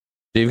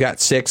 So you've got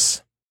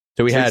 6.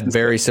 So we had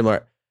very similar.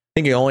 I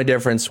think the only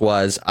difference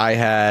was I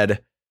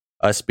had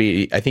us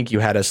beat. I think you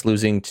had us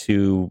losing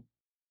to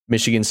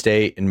Michigan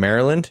State and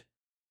Maryland.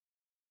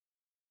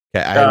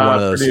 Okay, I had one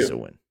of those Purdue. as a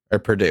win. Or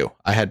Purdue.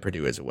 I had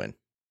Purdue as a win.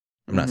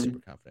 I'm not super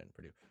confident in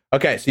Purdue.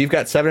 Okay, so you've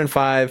got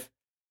 7-5.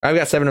 I've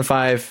got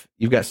 7-5.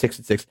 You've got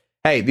 6-6.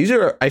 Hey, these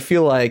are, I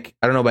feel like,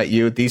 I don't know about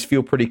you, these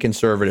feel pretty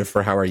conservative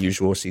for how our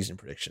usual season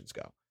predictions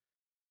go.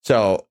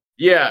 So.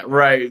 Yeah,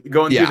 right.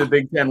 Going through the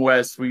Big Ten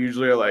West, we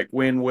usually are like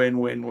win, win,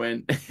 win,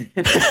 win.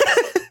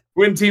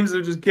 When teams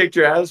have just kicked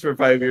your ass for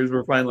 5 years,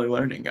 we're finally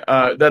learning.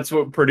 That's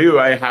what Purdue,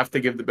 I have to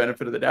give the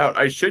benefit of the doubt.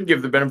 I should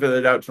give the benefit of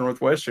the doubt to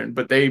Northwestern,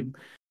 but they,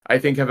 I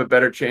think, have a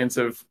better chance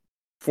of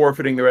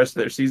forfeiting the rest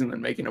of their season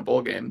than making a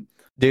bowl game.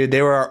 Dude,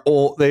 they were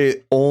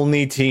the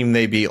only team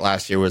they beat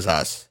last year was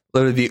us.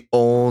 Literally the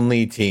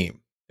only team.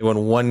 They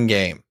won 1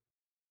 game.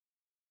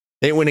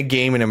 They didn't win a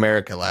game in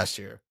America last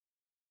year.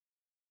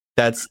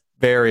 That's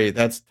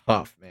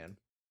tough, man.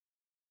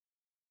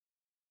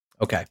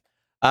 Okay.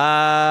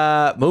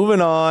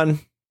 Moving on.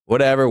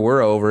 Whatever,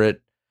 we're over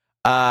it.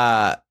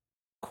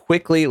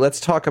 Quickly, let's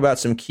talk about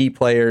some key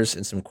players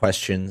and some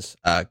questions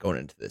going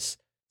into this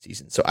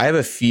season. So I have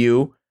a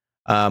few.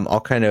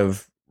 I'll kind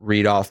of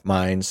read off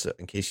mine so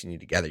in case you need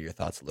to gather your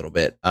thoughts a little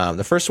bit.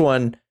 The first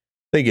one,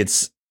 I think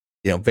it's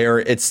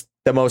it's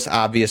the most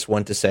obvious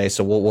one to say,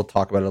 so we'll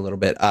talk about it a little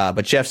bit.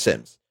 But Jeff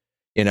Sims,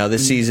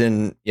 this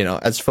season,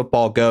 as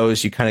football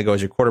goes, you kind of go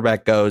as your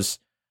quarterback goes.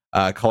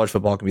 College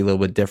football can be a little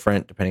bit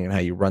different depending on how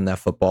you run that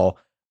football.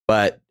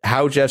 But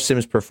how Jeff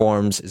Sims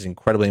performs is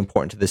incredibly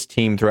important to this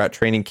team throughout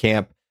training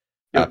camp.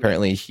 Yep.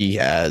 Apparently, he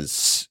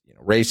has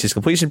raised his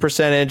completion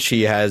percentage.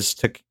 He has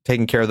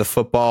taken care of the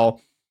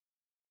football.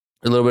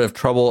 A little bit of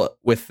trouble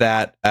with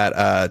that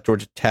at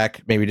Georgia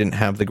Tech. Maybe didn't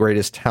have the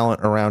greatest talent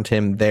around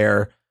him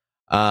there.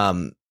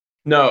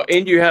 No,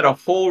 and you had a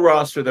whole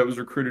roster that was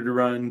recruited to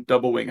run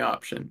double wing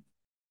option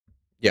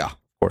Yeah, of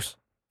course.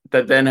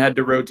 that then had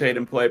to rotate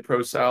and play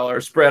pro style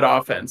or spread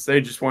offense.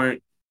 They just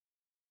weren't.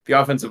 The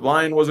offensive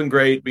line wasn't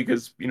great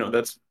because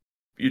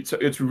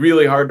it's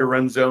really hard to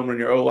run zone when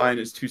your O line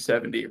is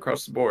 270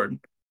 across the board.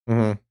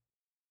 Mm-hmm.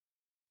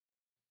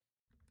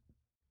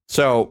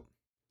 So,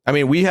 I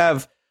mean,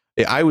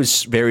 I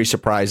was very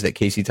surprised that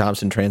Casey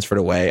Thompson transferred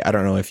away. I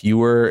don't know if you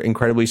were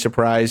incredibly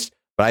surprised,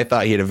 but I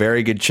thought he had a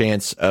very good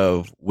chance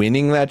of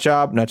winning that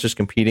job, not just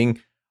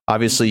competing.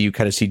 Obviously, you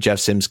kind of see Jeff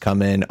Sims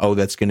come in. Oh,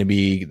 that's going to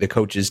be the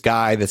coach's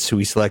guy. That's who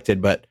he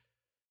selected. But,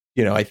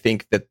 I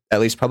think that at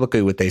least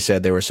publicly what they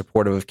said, they were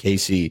supportive of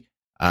Casey.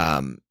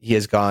 He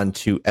has gone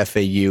to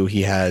FAU.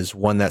 He has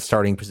won that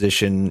starting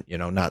position.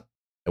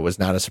 It was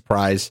not a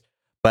surprise.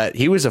 But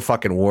he was a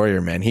fucking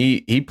warrior, man.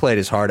 He played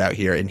his heart out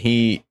here, and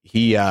he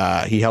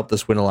helped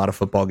us win a lot of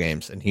football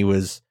games. And he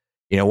was,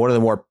 one of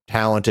the more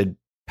talented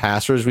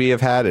passers we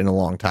have had in a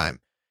long time.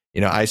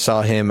 I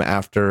saw him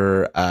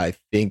after I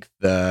think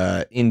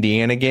the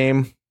Indiana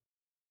game,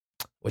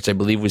 which I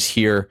believe was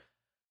here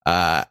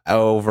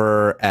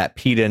over at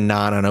Peta and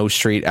Non on O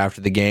Street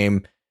after the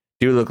game.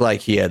 Dude looked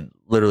like he had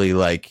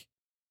literally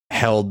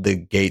held the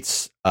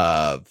gates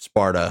of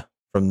Sparta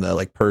from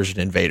the Persian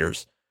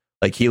invaders.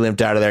 He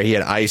limped out of there. He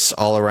had ice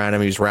all around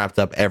him. He was wrapped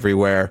up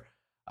everywhere.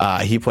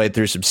 He played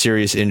through some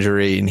serious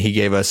injury, and he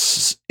gave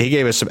us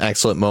some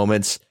excellent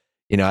moments.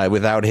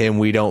 Without him,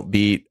 we don't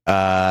beat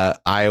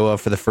Iowa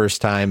for the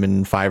first time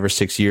in 5 or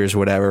 6 years,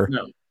 whatever.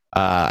 No.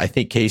 I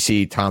think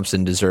Casey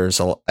Thompson deserves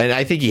and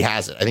I think he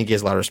has it. I think he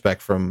has a lot of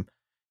respect from,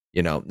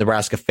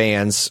 Nebraska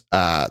fans.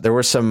 There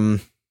were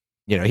some,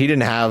 he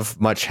didn't have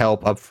much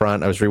help up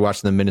front. I was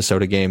rewatching the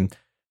Minnesota game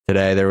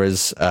today. There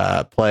was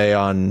play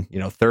on,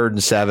 3rd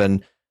and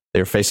 7. They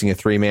were facing a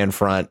 3-man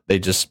front. They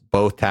just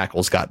both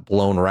tackles got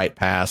blown right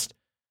past.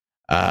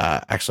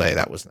 Actually,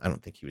 I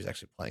don't think he was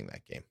actually playing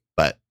that game.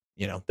 But,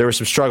 there were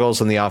some struggles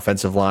on the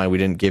offensive line. We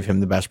didn't give him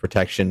the best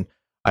protection.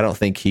 I don't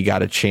think he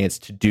got a chance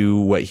to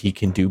do what he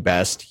can do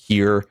best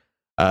here.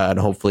 And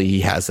hopefully he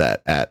has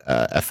that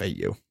at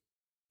FAU.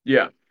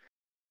 Yeah.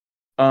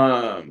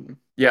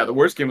 The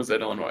worst game was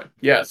at Illinois.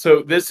 Yeah,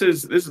 so this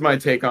is my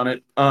take on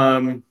it.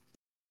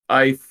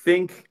 I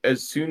think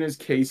as soon as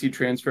Casey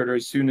transferred or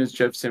as soon as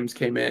Jeff Sims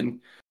came in,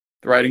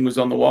 the writing was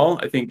on the wall.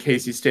 I think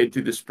Casey stayed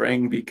through the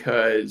spring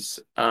because,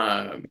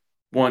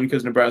 one,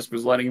 because Nebraska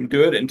was letting him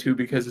do it, and two,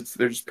 because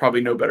there's probably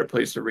no better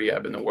place to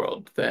rehab in the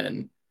world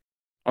than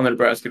on the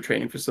Nebraska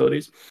training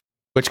facilities.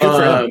 Which good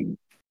for him.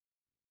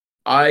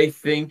 I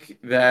think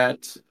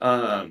that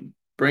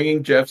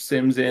bringing Jeff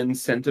Sims in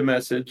sent a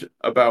message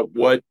about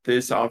what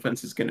this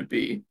offense is going to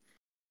be.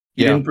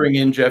 You didn't bring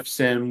in Jeff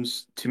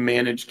Sims to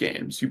manage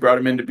games. You brought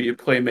him in to be a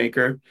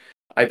playmaker.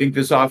 I think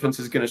this offense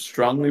is going to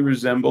strongly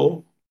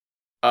resemble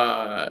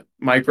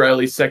Mike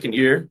Riley's second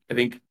year. I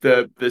think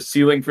the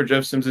ceiling for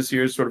Jeff Sims this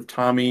year is sort of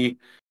Tommy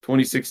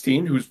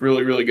 2016, who's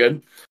really, really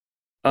good.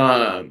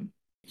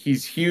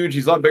 He's huge.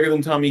 He's a lot bigger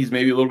than Tommy. He's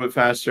maybe a little bit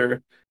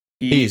faster.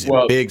 He's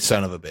a big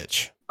son of a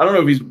bitch. I don't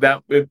know if he's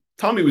that.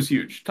 Tommy was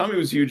huge. Tommy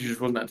was huge. He just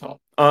wasn't that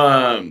tall.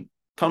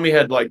 Tommy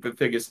had the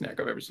thickest neck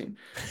I've ever seen.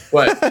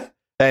 But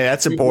hey,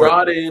 that's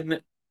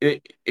important.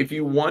 If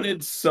you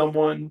wanted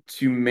someone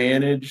to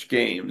manage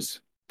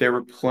games, there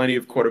were plenty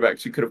of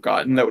quarterbacks you could have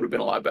gotten that would have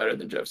been a lot better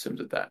than Jeff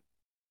Sims at that.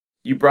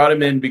 You brought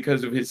him in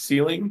because of his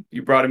ceiling.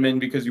 You brought him in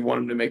because you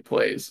want him to make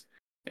plays.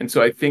 And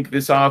so I think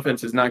this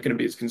offense is not going to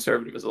be as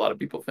conservative as a lot of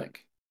people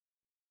think.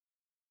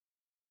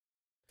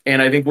 And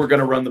I think we're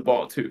going to run the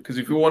ball too. Because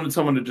if you wanted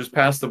someone to just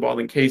pass the ball,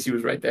 then Casey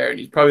was right there. And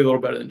he's probably a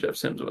little better than Jeff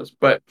Sims was.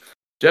 But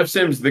Jeff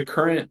Sims, the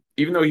current,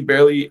 even though he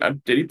barely,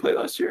 did he play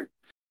last year?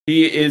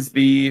 He is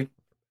the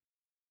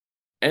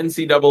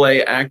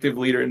NCAA active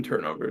leader in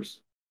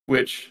turnovers,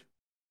 which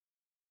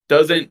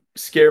doesn't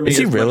scare me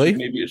as much as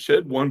maybe it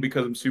should. One,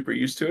 because I'm super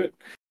used to it.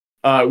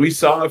 We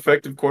saw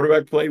effective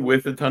quarterback play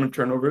with a ton of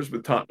turnovers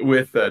with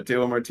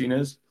Taylor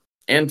Martinez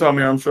and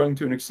Tommy Armstrong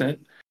to an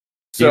extent.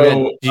 So,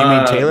 do you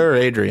mean Taylor or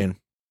Adrian?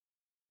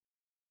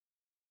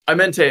 I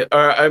meant Taylor.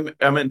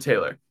 I meant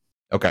Taylor.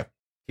 Okay.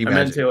 I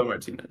meant Taylor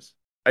Martinez.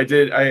 I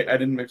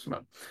didn't mix them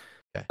up.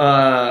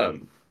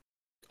 Okay.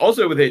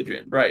 Also with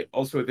Adrian, right?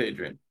 Also with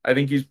Adrian, I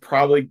think he's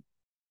probably.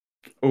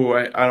 Oh,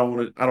 I don't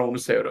want to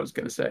say what I was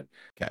going to say.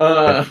 Okay.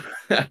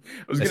 I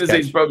was going to say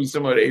he's probably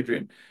similar to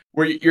Adrian,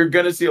 where you're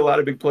going to see a lot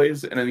of big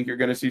plays, and I think you're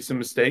going to see some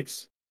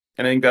mistakes.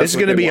 And I think this is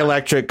going to be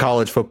electric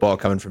college football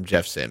coming from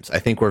Jeff Sims. I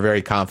think we're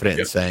very confident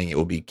in saying it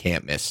will be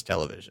can't miss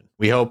television.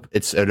 We hope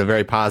it's in a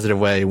very positive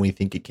way, and we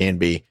think it can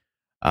be.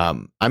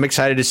 I'm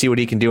excited to see what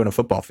he can do on a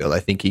football field.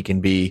 I think he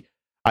can be,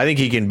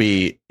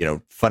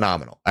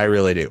 phenomenal. I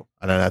really do.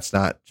 I know that's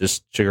not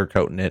just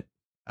sugarcoating it,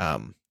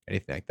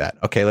 anything like that.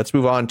 Okay, let's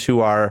move on to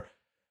our.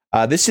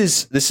 This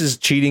is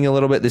cheating a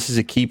little bit. This is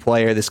a key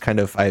player.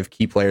 I have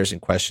key players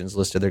and questions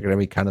listed. They're going to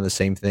be kind of the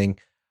same thing.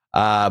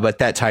 But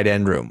that tight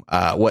end room,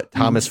 what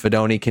Thomas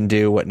Fidone can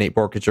do, what Nate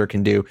Borkager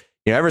can do.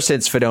 Ever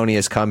since Fidone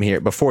has come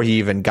here, before he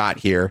even got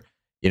here,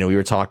 We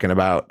were talking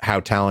about how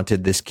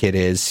talented this kid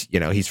is.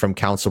 He's from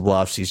Council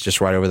Bluffs. He's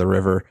just right over the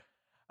river.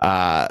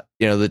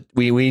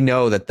 We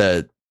know that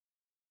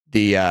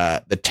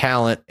the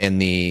talent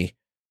and the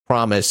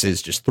promise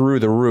is just through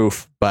the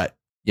roof, but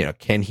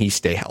can he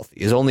stay healthy?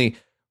 His only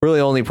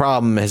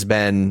problem has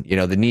been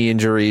the knee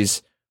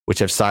injuries, which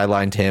have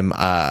sidelined him.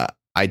 I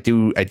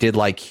did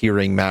like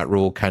hearing Matt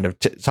Rhule kind of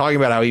talking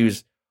about how he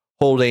was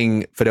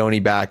holding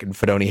Fedoni back, and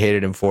Fedoni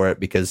hated him for it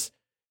because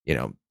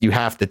you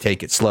have to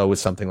take it slow with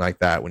something like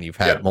that when you've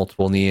had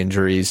multiple knee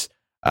injuries.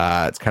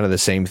 It's kind of the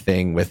same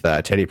thing with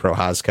Teddy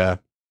Prochazka,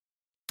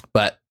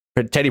 but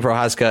for Teddy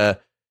Prochazka,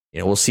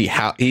 we'll see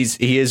how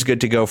he is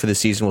good to go for the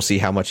season. We'll see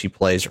how much he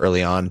plays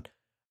early on.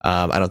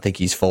 I don't think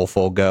he's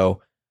full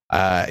go.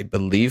 I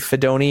believe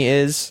Fedoni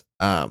is.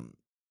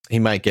 He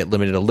might get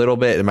limited a little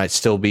bit. It might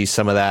still be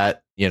some of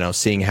that,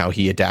 seeing how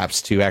he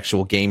adapts to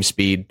actual game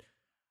speed.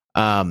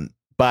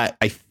 But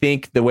I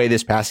think the way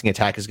this passing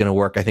attack is going to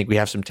work, I think we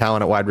have some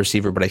talent at wide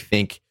receiver, but I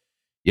think,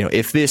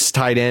 if this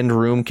tight end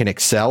room can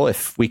excel,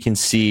 if we can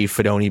see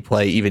Fedoni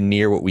play even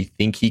near what we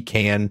think he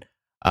can,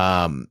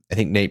 I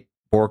think Nate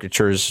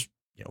Borkacher's,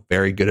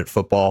 very good at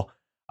football.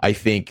 I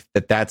think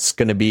that's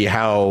going to be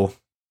how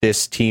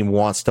this team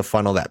wants to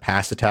funnel that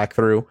pass attack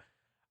through.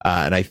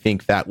 And I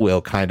think that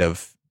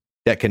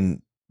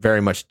can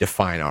very much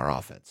define our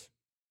offense.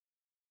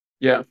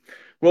 Yeah.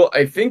 Well,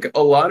 I think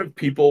a lot of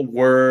people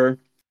were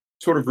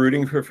sort of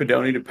rooting for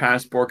Fedoni to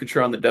pass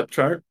Borkacher on the depth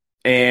chart.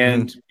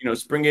 And,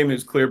 spring game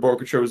is clear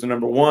Borkacher was the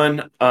number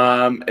one.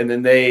 And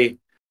then they,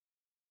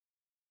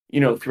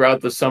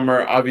 throughout the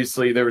summer,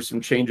 obviously there were some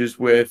changes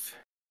with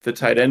the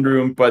tight end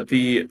room, but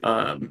the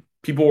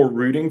people were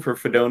rooting for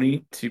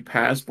Fedoni to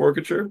pass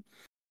Borkacher.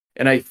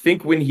 And I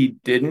think when he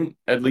didn't,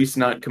 at least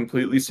not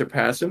completely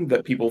surpass him,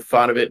 that people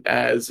thought of it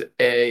as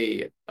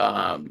a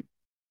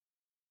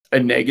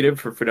negative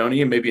for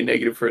Fedoni and maybe a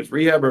negative for his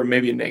rehab, or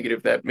maybe a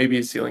negative that maybe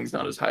his ceiling's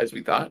not as high as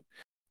we thought.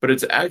 But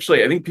it's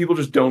actually, I think people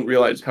just don't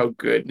realize how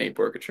good Nate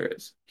Borkacher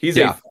is. He's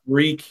a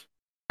freak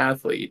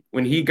athlete.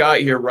 When he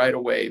got here right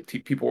away,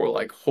 people were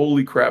like,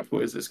 holy crap, who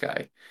is this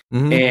guy?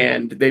 Mm-hmm.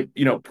 And they,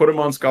 put him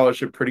on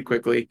scholarship pretty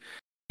quickly.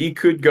 He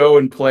could go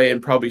and play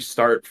and probably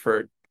start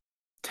for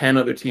 10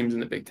 other teams in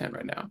the Big Ten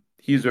right now.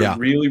 He's a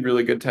really,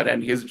 really good tight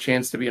end. He has a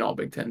chance to be an all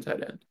Big Ten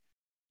tight end.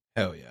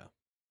 Hell yeah.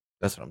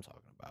 That's what I'm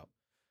talking about.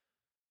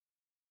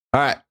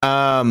 All right.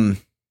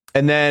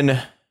 And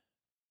then,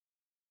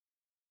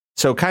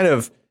 so kind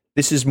of,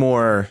 this is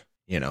more,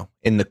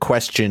 in the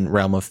question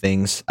realm of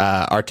things,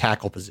 our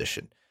tackle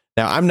position.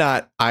 Now,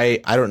 I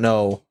don't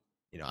know,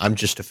 I'm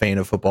just a fan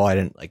of football. I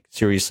didn't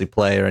seriously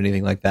play or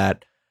anything like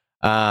that.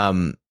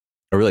 Or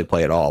really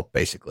play at all,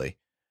 basically.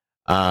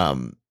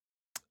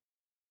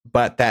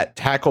 But that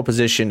tackle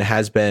position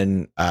has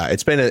been,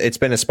 it's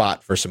been a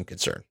spot for some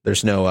concern.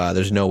 There's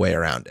no way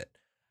around it.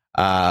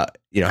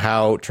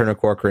 How Turner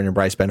Corcoran and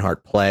Bryce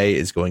Benhart play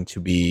is going to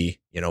be,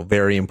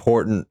 very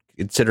important,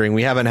 considering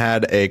we haven't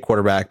had a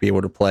quarterback be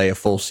able to play a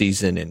full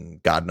season in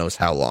God knows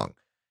how long.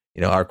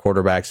 Our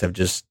quarterbacks have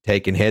just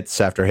taken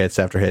hits after hits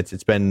after hits.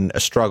 It's been a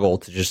struggle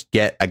to just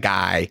get a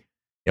guy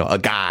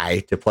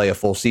to play a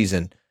full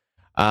season.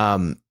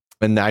 And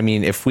I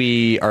mean, if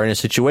we are in a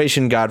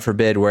situation, God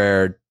forbid,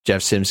 where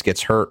Jeff Sims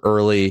gets hurt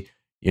early,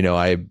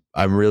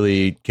 I'm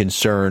really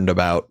concerned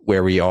about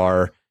where we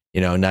are,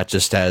 not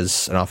just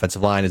as an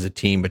offensive line, as a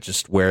team, but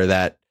just where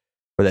that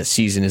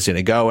season is going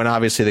to go. And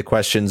obviously the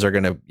questions are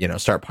going to,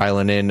 start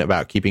piling in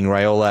about keeping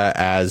Raiola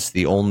as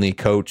the only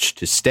coach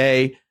to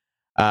stay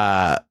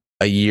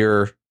a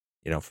year,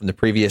 from the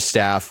previous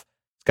staff.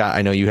 Scott,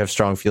 I know you have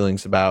strong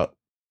feelings about,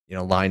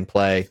 line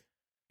play.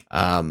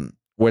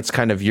 What's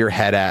kind of your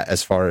head at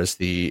as far as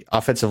the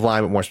offensive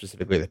line, but more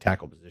specifically the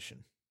tackle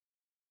position?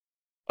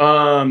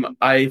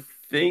 I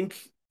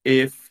think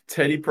if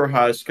Teddy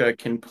Prochazka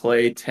can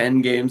play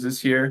 10 games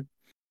this year,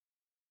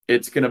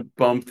 it's going to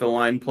bump the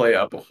line play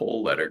up a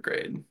whole letter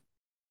grade.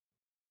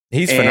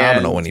 He's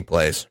phenomenal when he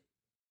plays.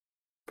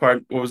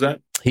 What was that?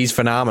 He's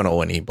phenomenal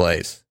when he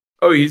plays.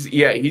 Oh,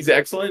 he's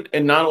excellent.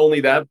 And not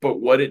only that, but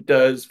what it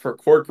does for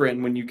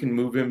Corcoran when you can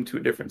move him to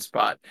a different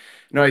spot.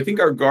 I think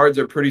our guards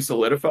are pretty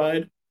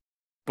solidified,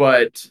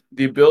 but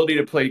the ability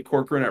to play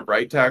Corcoran at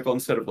right tackle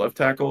instead of left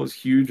tackle is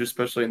huge,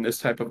 especially in this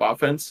type of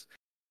offense.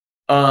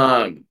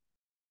 And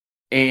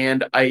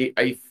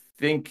I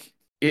think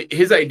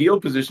his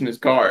ideal position is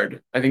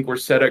guard. I think we're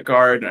set at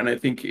guard, and I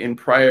think in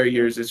prior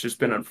years it's just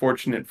been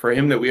unfortunate for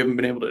him that we haven't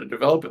been able to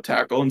develop a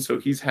tackle, and so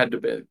he's had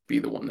to be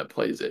the one that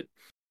plays it.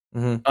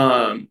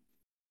 Mm-hmm.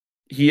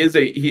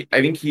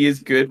 I think he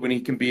is good when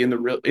he can be in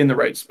the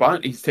right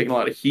spot. He's taken a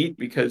lot of heat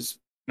because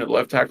the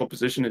left tackle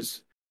position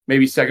is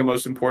maybe second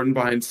most important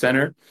behind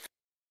center.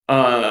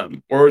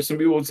 Or some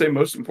people would say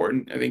most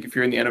important. I think if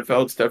you're in the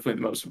NFL, it's definitely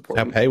the most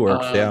important. How pay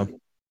works, yeah.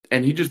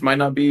 And he just might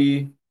not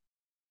be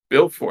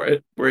built for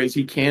it, whereas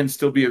he can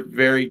still be a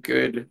very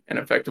good and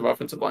effective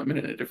offensive lineman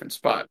in a different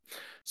spot.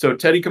 So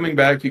Teddy coming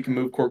back, you can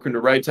move Corcoran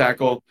to right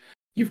tackle.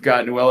 You've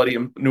got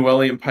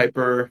Noelle and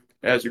Piper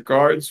as your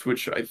guards,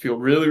 which I feel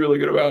really, really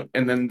good about.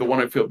 And then the one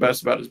I feel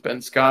best about is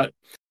Ben Scott.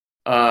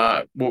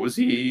 What was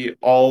he?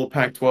 All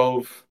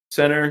Pac-12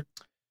 center,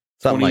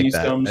 Something like 20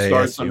 that. some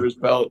starts ASU. under his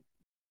belt.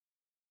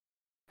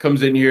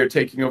 Comes in here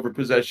taking over a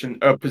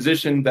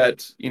position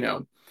that,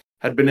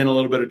 had been in a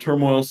little bit of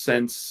turmoil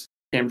since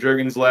Cam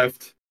Jurgens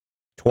left.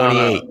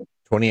 28,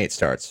 28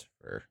 starts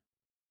for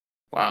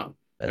Wow.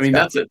 I that mean, guy.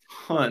 that's a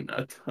ton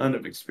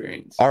of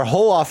experience. Our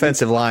whole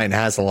offensive line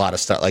has a lot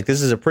of stuff. Like,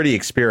 this is a pretty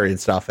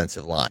experienced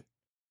offensive line.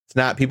 It's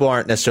not, people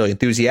aren't necessarily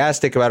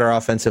enthusiastic about our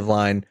offensive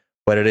line,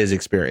 but it is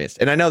experienced.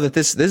 And I know that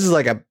this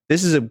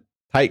is a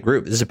tight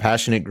group. This is a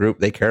passionate group.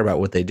 They care about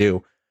what they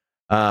do.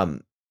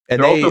 And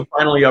they're also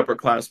finally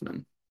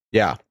upperclassmen.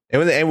 Yeah.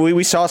 And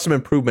we saw some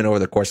improvement over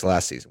the course of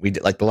last season. We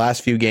did, like, the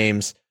last few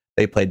games,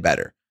 they played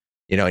better,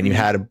 and you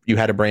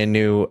had a brand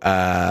new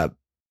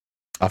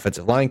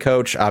offensive line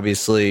coach.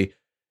 Obviously,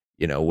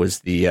 was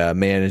the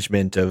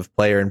management of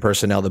player and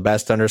personnel the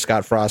best under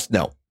Scott Frost?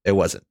 No, it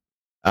wasn't.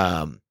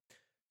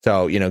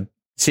 So,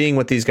 seeing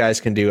what these guys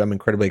can do, I'm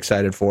incredibly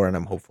excited for, and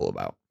I'm hopeful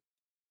about.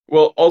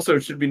 Well, also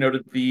it should be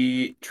noted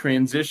the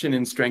transition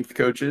in strength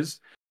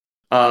coaches.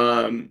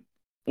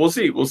 We'll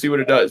see what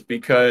it does,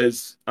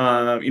 because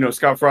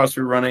Scott Frost,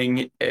 you're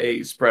running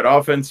a spread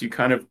offense. You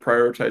kind of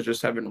prioritize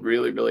just having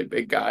really, really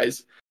big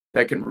guys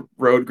that can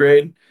road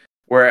grade.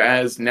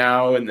 Whereas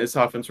now in this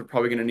offense, we're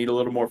probably going to need a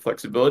little more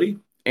flexibility.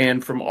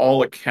 And from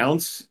all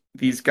accounts,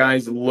 these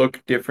guys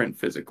look different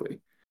physically.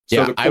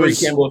 So the Corey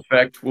Campbell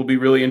effect will be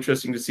really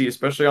interesting to see,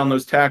 especially on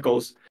those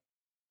tackles.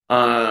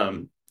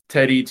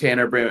 Teddy,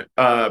 Tanner,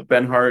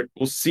 Benhart.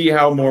 We'll see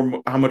how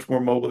much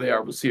more mobile they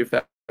are. We'll see if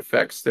that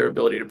affects their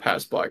ability to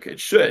pass block. It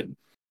should.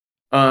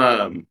 We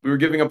were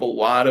giving up a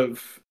lot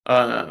of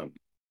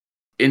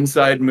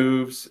inside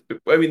moves.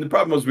 I mean, the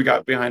problem was we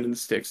got behind in the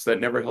sticks. That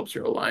never helps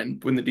your line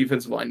when the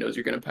defensive line knows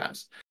you're going to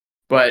pass.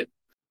 But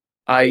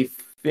I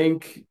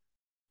think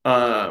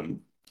the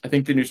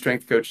new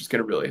strength coach is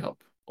going to really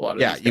help a lot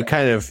of. Yeah, you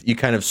kind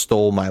of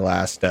stole my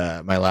last.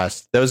 That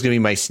was going to be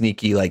my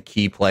sneaky, like,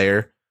 key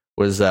player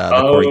was the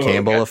Corey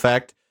Campbell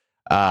effect.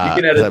 You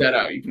can edit that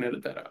out. You can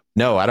edit that out.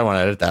 No, I don't want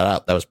to edit that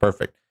out. That was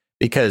perfect.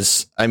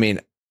 Because, I mean,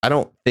 I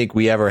don't think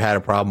we ever had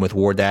a problem with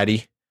War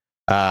Daddy.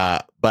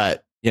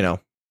 But,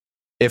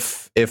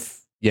 if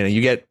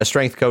you get a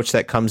strength coach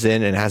that comes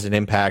in and has an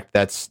impact,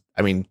 that's,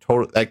 I mean,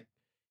 like,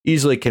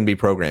 easily can be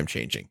program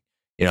changing.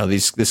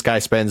 This guy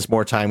spends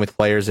more time with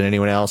players than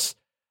anyone else.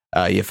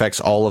 He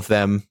affects all of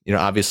them.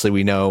 Obviously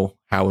we know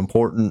how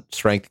important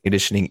strength and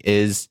conditioning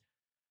is,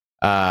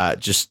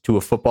 just to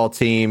a football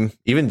team,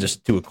 even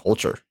just to a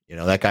culture.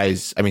 That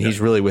guy's, I mean, he's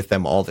really with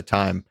them all the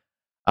time.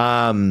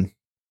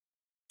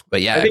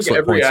 But yeah, I think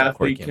every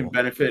athlete can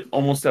benefit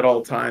almost at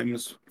all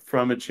times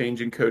from a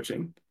change in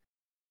coaching.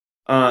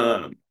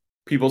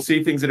 People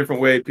see things a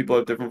different way. People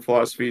have different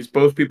philosophies.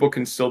 Both people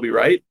can still be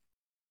right.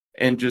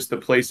 And just the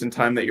place and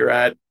time that you're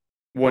at,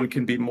 one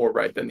can be more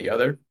right than the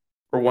other,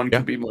 or one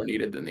can be more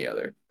needed than the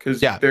other.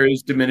 Because there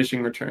is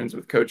diminishing returns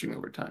with coaching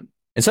over time.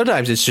 And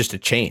sometimes it's just a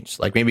change.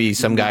 Like, maybe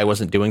some guy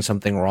wasn't doing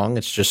something wrong.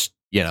 It's just,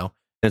 and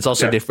it's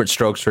also different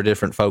strokes for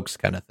different folks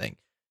kind of thing.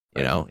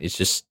 It's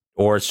just,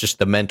 or it's just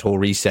the mental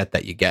reset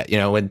that you get.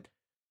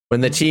 When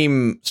the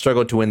team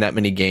struggled to win that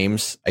many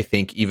games, I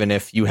think even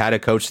if you had a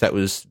coach that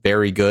was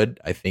very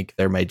good, I think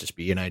there might just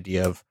be an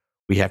idea of,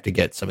 we have to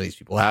get some of these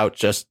people out.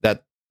 Just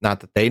that, not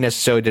that they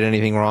necessarily did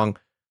anything wrong,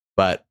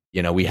 but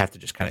we have to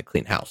just kind of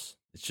clean house.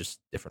 It's just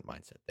a different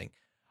mindset thing.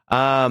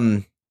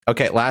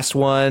 Okay, last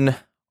one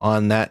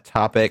on that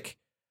topic.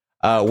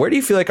 Where do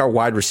you feel like our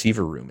wide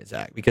receiver room is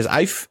at? Because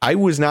I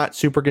was not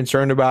super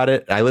concerned about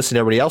it. I listened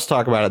to everybody else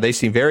talk about it. They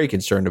seem very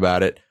concerned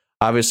about it.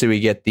 Obviously, we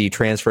get the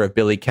transfer of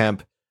Billy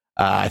Kemp.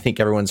 I think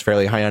everyone's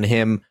fairly high on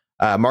him.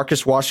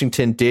 Marcus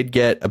Washington did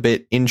get a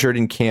bit injured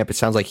in camp. It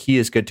sounds like he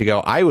is good to go.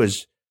 I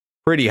was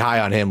pretty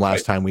high on him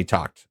last time we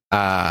talked.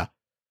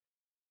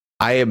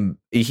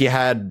 He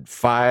had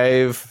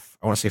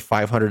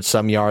 500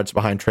 some yards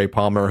behind Trey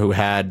Palmer, who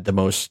had the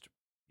most,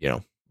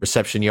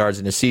 reception yards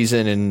in a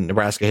season in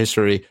Nebraska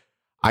history.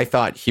 I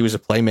thought he was a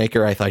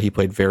playmaker. I thought he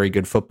played very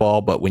good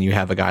football. But when you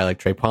have a guy like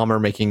Trey Palmer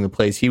making the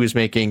plays he was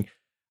making,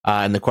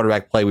 and the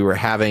quarterback play we were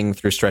having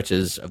through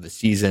stretches of the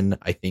season,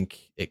 I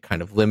think it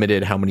kind of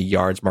limited how many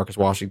yards Marcus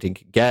Washington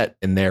could get.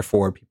 And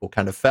therefore, people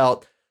kind of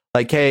felt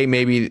like, hey,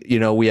 maybe,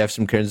 we have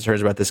some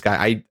concerns about this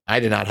guy. I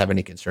did not have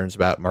any concerns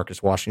about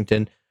Marcus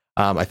Washington.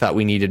 I thought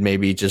we needed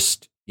maybe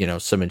just,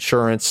 some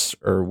insurance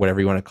or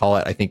whatever you want to call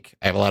it. I think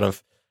I have a lot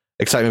of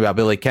excitement about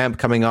Billy Kemp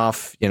coming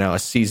off, a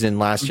season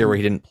last year where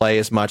he didn't play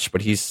as much,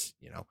 but he's,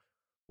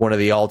 one of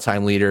the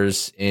all-time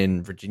leaders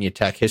in Virginia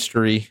Tech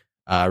history,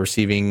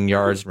 receiving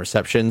yards and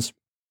receptions.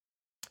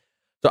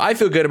 So I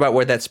feel good about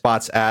where that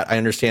spot's at. I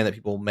understand that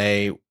people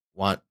may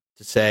want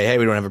to say, hey,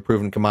 we don't have a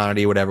proven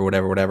commodity,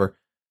 whatever.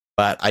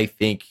 But I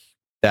think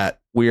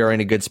that we are in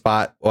a good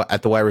spot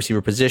at the wide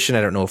receiver position.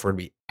 I don't know if we're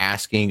going to be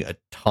asking a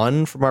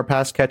ton from our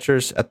pass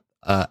catchers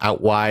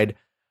out wide.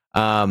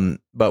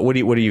 But what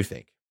do you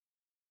think?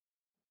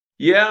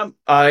 Yeah,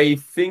 I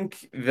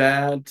think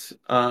that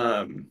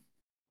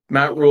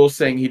Matt Rhule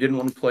saying he didn't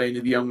want to play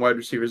into the young wide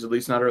receivers, at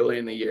least not early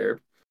in the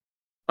year.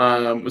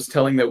 was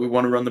telling that we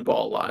want to run the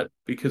ball a lot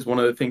because one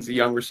of the things that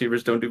young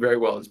receivers don't do very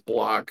well is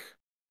block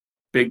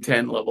Big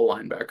Ten level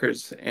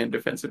linebackers and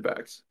defensive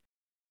backs.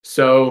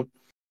 So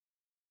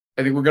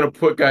I think we're going to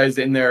put guys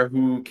in there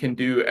who can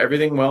do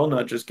everything well,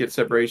 not just get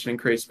separation and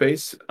create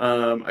space.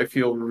 I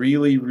feel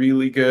really,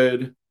 really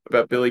good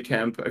about Billy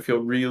Kemp. I feel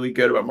really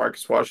good about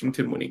Marcus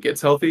Washington when he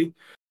gets healthy.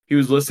 He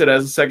was listed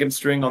as a second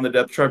string on the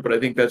depth chart, but I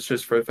think that's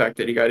just for the fact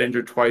that he got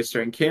injured twice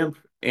during camp.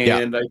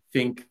 And I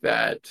think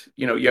that,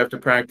 you have to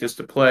practice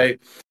to play.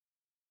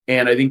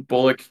 And I think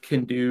Bullock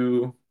can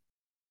do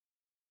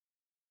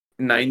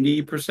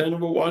 90%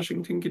 of what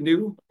Washington can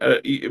do.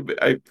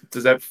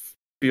 Does that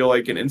feel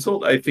like an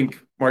insult? I think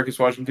Marcus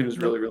Washington is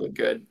really, really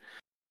good.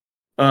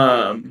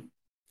 And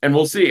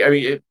we'll see. I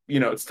mean,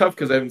 it's tough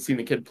because I haven't seen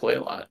the kid play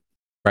a lot.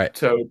 Right.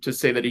 So to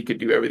say that he could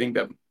do everything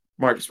that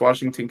Marcus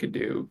Washington could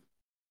do,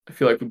 I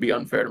feel like would be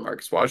unfair to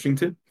Marcus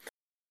Washington.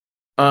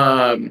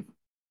 IGC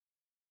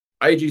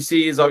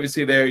is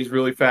obviously there. He's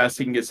really fast.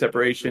 He can get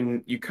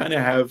separation. You kind of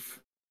have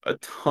a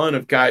ton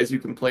of guys who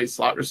can play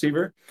slot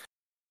receiver.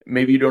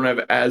 Maybe you don't have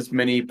as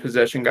many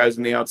possession guys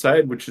on the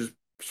outside, which is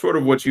sort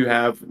of what you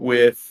have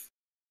with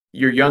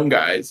your young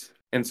guys.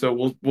 And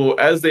so we'll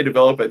as they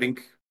develop, I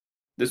think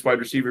this wide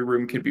receiver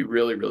room could be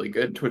really, really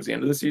good towards the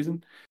end of the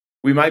season.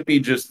 We might be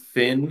just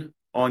thin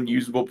on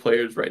usable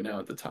players right now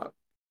at the top.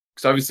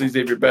 Because obviously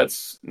Xavier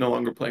Betts no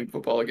longer playing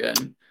football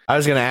again. I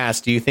was going to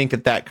ask, do you think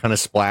that kind of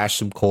splashed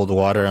some cold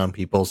water on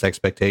people's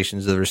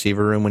expectations of the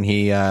receiver room when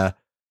he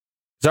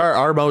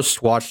our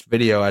most watched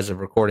video as of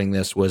recording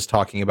this was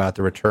talking about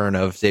the return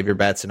of Xavier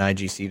Betts and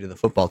IGC to the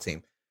football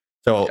team.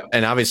 So,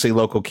 and obviously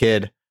local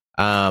kid,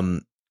 we were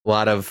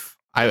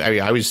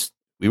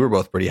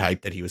both pretty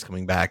hyped that he was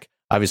coming back.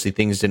 Obviously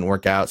things didn't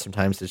work out.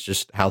 Sometimes it's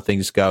just how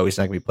things go. He's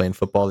not gonna be playing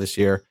football this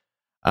year.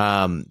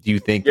 Do you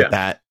think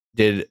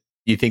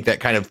you think that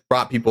kind of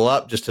brought people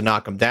up just to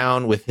knock him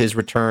down with his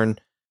return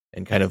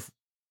and kind of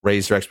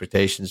raise their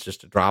expectations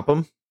just to drop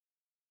him?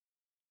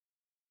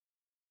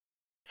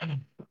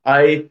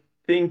 I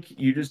think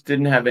you just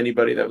didn't have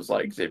anybody that was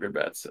like Xavier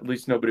Betts, at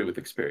least nobody with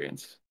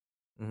experience.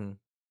 Mm-hmm.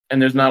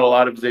 And there's not a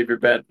lot of Xavier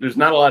Betts. There's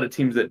not a lot of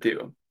teams that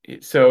do.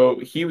 So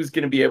he was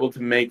going to be able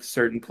to make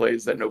certain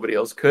plays that nobody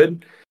else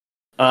could.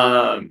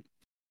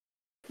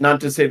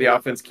 Not to say the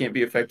offense can't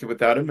be effective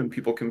without him, and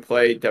people can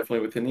play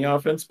definitely within the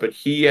offense, but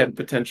he had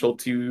potential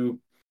to,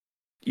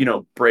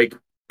 break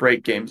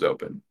games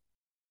open.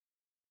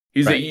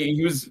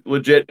 He was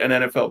legit an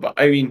NFL, but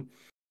I mean,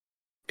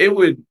 it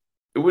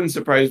wouldn't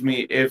surprise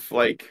me if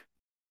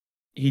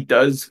he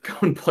does go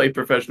and play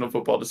professional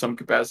football to some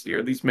capacity, or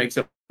at least makes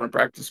it on a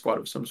practice squad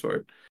of some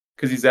sort,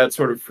 because he's that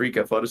sort of freak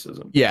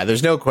athleticism. Yeah,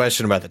 there's no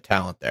question about the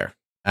talent there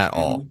at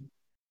all.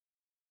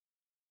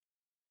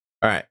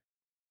 All right,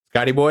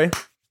 Scotty boy.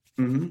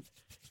 Mm-hmm.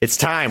 It's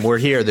time. We're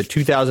here. The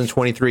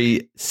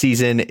 2023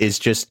 season is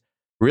just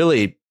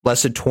really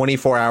less than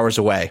 24 hours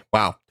away.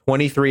 Wow.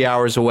 23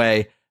 hours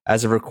away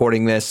as of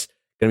recording this.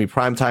 Going to be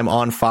primetime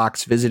on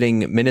Fox,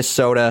 visiting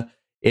Minnesota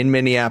in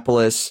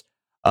Minneapolis,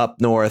 up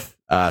north.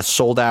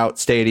 Sold out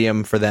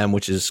stadium for them,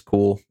 which is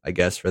cool, I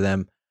guess, for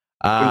them.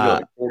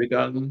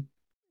 40,000?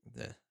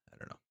 I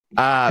don't know.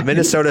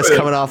 Minnesota's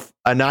coming off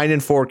a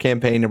 9-4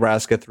 campaign,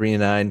 Nebraska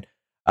 3-9.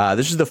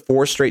 This is the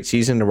fourth straight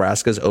season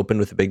Nebraska's opened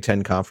with a Big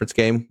Ten conference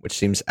game, which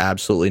seems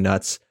absolutely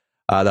nuts.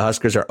 The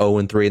Huskers are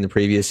 0-3 in the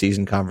previous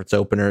season conference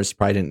openers.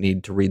 Probably didn't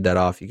need to read that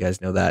off. You guys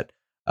know that.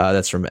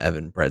 That's from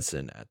Evan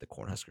Bredson at the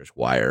Cornhuskers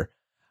Wire.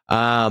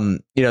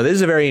 This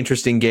is a very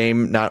interesting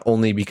game, not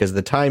only because of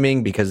the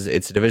timing, because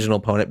it's a divisional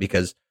opponent,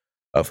 because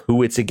of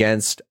who it's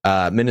against.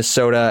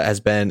 Minnesota has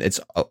been,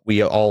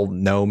 we all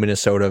know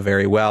Minnesota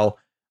very well.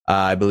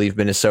 I believe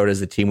Minnesota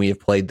is the team we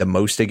have played the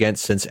most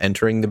against since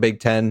entering the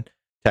Big Ten,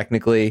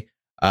 technically,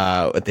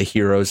 at the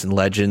Heroes and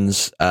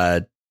Legends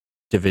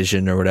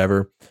division or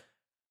whatever.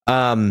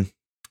 But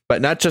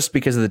not just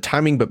because of the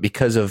timing, but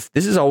because of,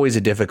 this is always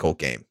a difficult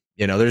game.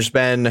 There's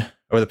been,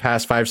 over the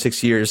past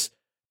 5-6 years,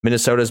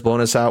 Minnesota's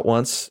blown us out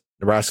once.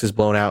 Nebraska's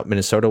blown out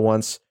Minnesota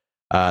once.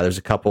 There's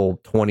a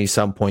couple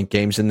 20-some point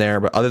games in there.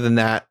 But other than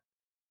that,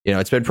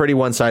 it's been pretty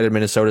one-sided.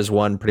 Minnesota's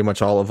won pretty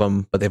much all of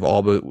them, but they've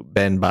all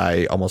been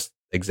by almost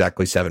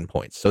exactly 7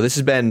 points. So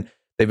they've been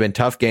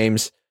tough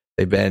games.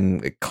 They've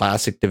been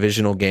classic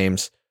divisional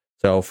games.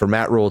 So for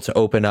Matt Rhule to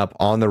open up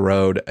on the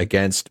road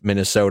against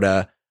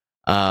Minnesota,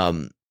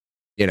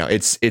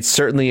 it's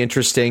certainly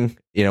interesting.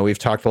 We've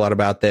talked a lot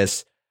about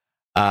this.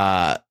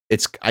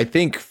 I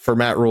think for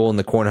Matt Rhule and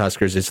the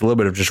Cornhuskers, it's a little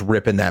bit of just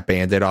ripping that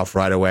Band-Aid off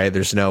right away.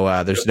 There's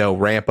no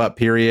ramp up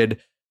period.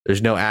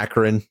 There's no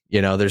Akron.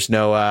 There's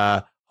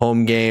no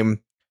home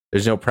game.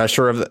 There's no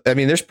pressure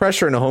there's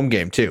pressure in a home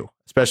game too,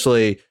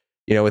 especially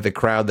with a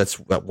crowd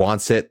that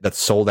wants it, that's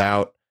sold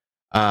out.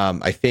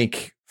 I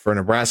think for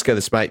Nebraska,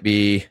 this might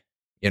be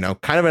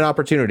kind of an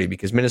opportunity,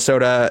 because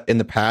Minnesota in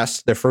the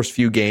past, their first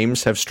few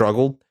games have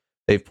struggled.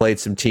 They've played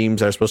some teams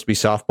that are supposed to be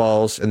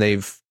softballs, and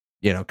they've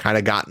kind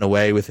of gotten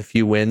away with a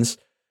few wins.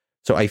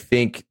 So I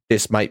think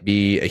this might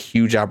be a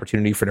huge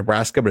opportunity for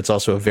Nebraska, but it's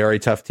also a very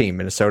tough team.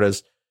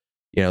 Minnesota's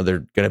they're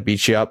going to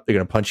beat you up. They're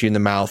going to punch you in the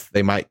mouth.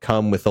 They might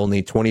come with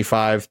only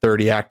 25,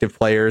 30 active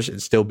players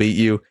and still beat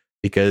you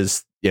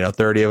because,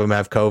 30 of them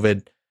have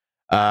COVID.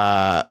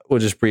 We'll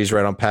just breeze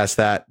right on past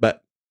that.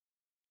 But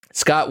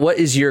Scott, what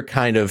is your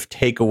kind of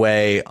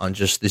takeaway on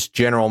just this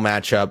general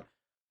matchup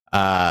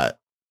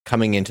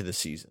coming into the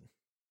season?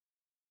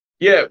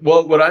 Yeah,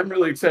 well, what I'm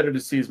really excited to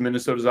see is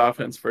Minnesota's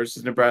offense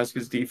versus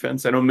Nebraska's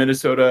defense. I know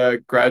Minnesota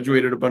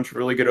graduated a bunch of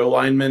really good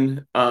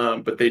O-linemen,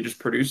 but they just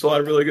produce a lot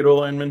of really good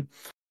O-linemen.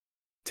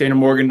 Tanner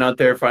Morgan not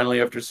there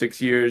finally after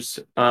 6 years.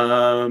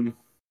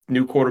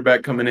 New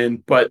quarterback coming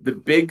in. But the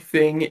big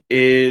thing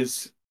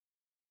is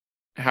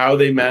how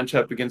they match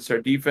up against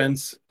our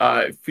defense.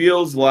 It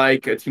feels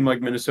like a team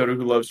like Minnesota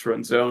who loves to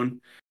run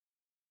zone.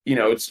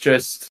 It's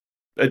just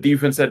a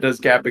defense that does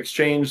gap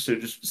exchange, so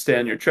just stay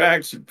on your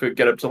tracks,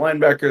 get up to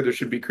linebacker, there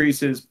should be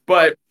creases,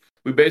 but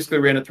we basically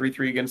ran a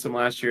 3-3 against them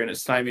last year, and it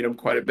stymied them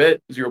quite a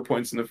bit, 0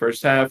 points in the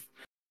first half,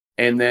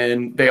 and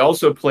then they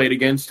also played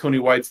against Tony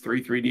White's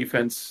 3-3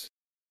 defense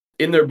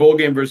in their bowl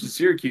game versus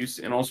Syracuse,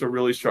 and also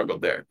really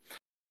struggled there.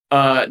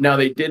 Now,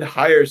 they did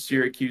hire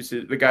Syracuse,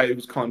 the guy who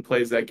was calling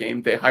plays that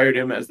game, they hired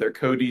him as their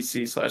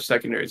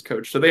co-DC/secondaries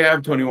coach, so they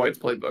have Tony White's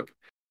playbook.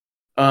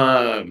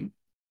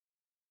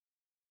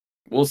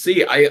 We'll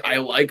see. I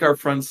like our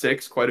front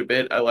six quite a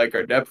bit. I like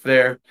our depth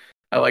there.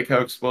 I like how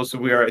explosive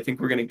we are. I think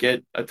we're going to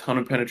get a ton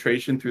of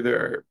penetration through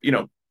they're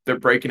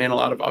breaking in a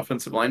lot of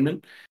offensive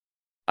linemen.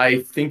 I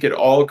think it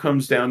all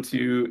comes down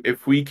to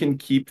if we can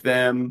keep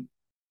them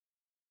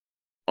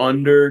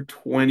under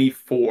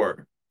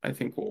 24, I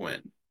think we'll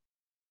win.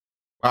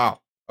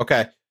 Wow.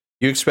 Okay.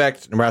 You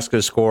expect Nebraska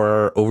to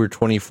score over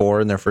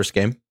 24 in their first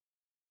game?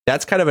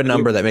 That's kind of a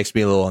number that makes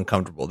me a little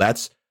uncomfortable.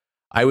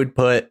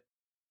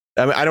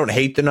 I don't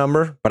hate the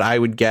number, but I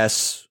would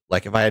guess,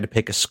 like, if I had to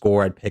pick a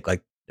score, I'd pick,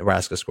 like,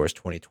 Nebraska scores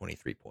 20,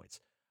 23 points.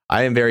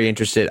 I am very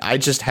interested. I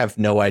just have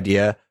no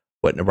idea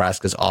what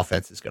Nebraska's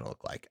offense is going to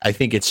look like. I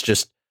think it's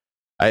just,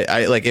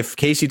 I like, if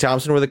Casey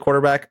Thompson were the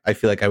quarterback, I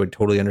feel like I would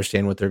totally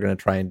understand what they're going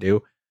to try and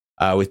do.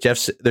 With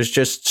Jeff, there's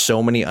just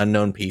so many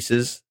unknown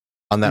pieces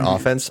on that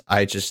offense.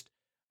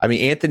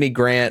 Anthony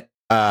Grant,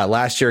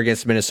 last year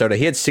against Minnesota,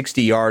 he had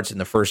 60 yards in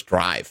the first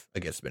drive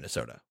against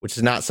Minnesota, which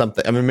is not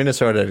something.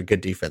 Minnesota had a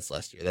good defense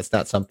last year. That's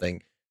not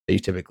something that you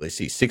typically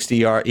see. 60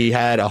 yards. He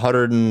had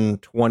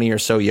 120 or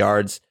so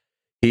yards.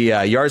 He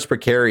yards per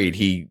carried.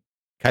 He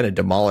kind of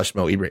demolished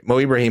Mo Ibrahim. Mo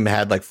Ibrahim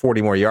had like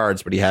 40 more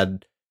yards, but he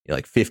had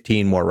like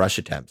 15 more rush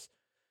attempts.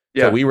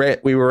 Yeah, so we were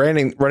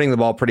running the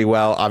ball pretty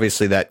well.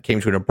 Obviously, that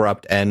came to an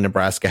abrupt end.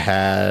 Nebraska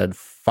had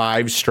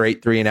 5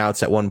 straight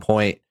 3-and-outs at one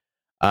point.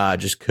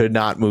 Just could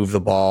not move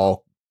the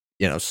ball.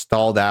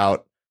 Stalled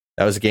out.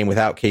 That was a game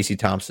without Casey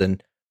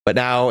Thompson. But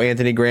now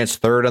Anthony Grant's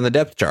third on the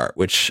depth chart,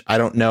 which I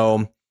don't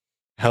know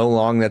how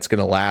long that's going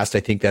to last. I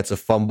think that's a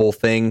fumble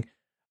thing.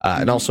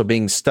 And also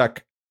being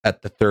stuck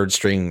at the third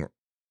string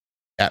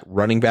at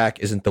running back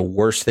isn't the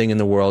worst thing in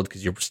the world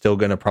because you're still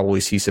going to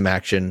probably see some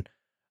action,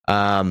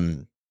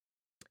 in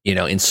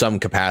some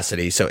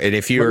capacity. So, and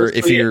if you're,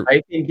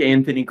 I think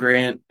Anthony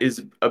Grant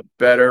is a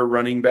better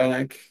running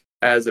back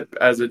as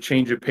a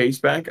change of pace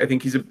back. I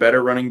think he's a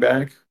better running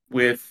back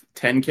with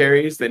 10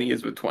 carries than he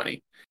is with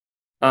 20.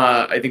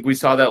 I think we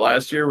saw that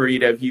last year where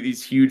he'd have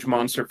these huge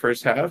monster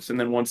first halves, and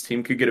then once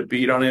team could get a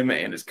beat on him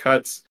and his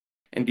cuts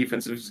and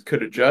defenses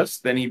could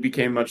adjust, then he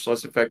became much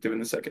less effective in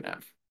the second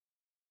half.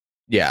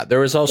 Yeah, there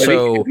was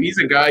also... if he's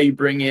a guy you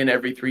bring in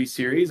every 3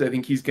 series, I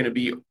think he's going to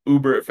be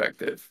uber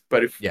effective.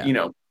 But if, if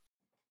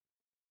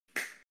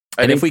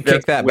we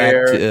kick that back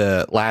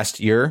to last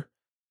year,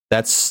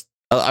 that's...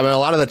 a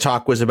lot of the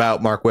talk was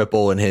about Mark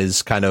Whipple and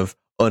his kind of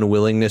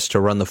unwillingness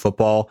to run the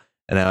football.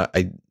 And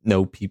I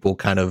know people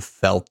kind of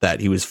felt that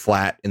he was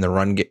flat in the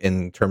run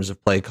in terms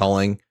of play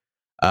calling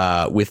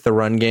with the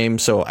run game.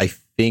 So I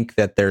think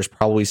that there's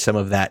probably some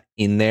of that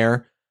in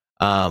there.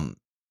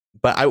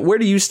 But where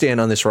do you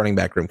stand on this running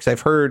back room? Because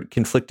I've heard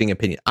conflicting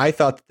opinion. I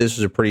thought that this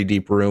was a pretty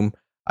deep room.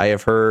 I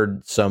have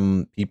heard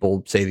some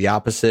people say the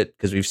opposite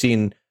because we've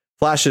seen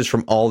flashes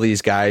from all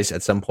these guys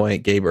at some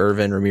point. Gabe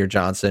Ervin, Ramir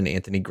Johnson,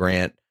 Anthony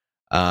Grant.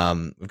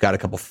 We've got a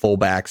couple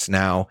fullbacks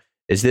now.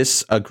 Is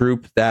this a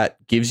group that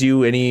gives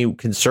you any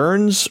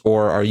concerns,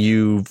 or are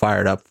you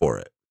fired up for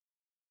it?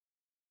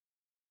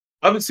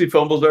 Obviously,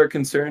 fumbles are a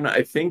concern.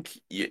 I think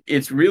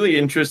it's really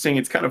interesting.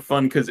 It's kind of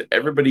fun because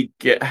everybody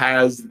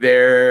has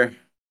their...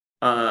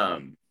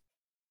 it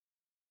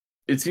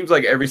seems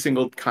like every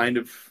single kind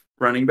of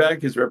running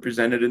back is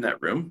represented in that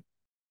room.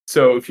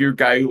 So if you're a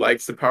guy who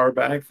likes the power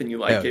back, then you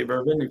like Gabe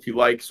Ervin. If you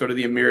like sort of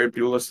the Amir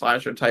Abdullah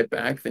slasher type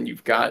back, then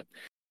you've got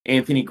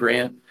Anthony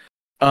Grant.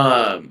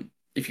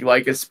 If you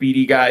like a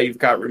speedy guy, you've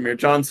got Ramir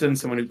Johnson,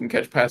 someone who can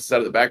catch passes out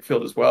of the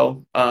backfield as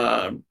well.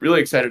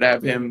 Really excited to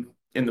have him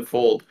in the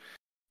fold.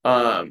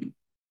 Man,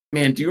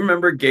 do you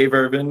remember Gabe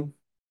Ervin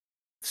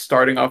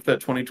starting off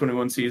that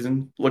 2021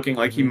 season, looking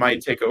like he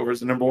might take over as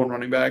the number 1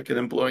 running back and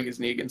then blowing his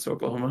knee against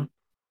Oklahoma?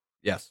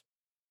 Yes.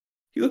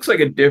 He looks like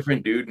a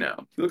different dude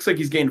now. He looks like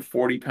he's gained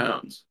 40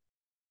 pounds.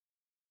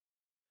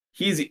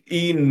 He's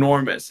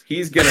enormous.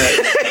 He's gonna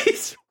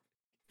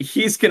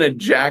he's gonna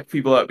jack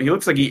people up. He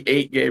looks like he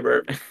ate Gabe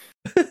Irvin.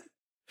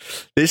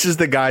 This is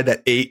the guy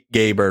that ate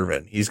Gabe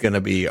Irvin. He's going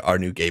to be our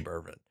new Gabe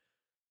Irvin.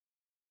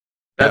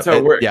 That's how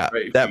it works, yeah,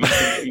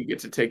 right? You get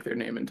to take their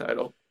name and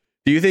title.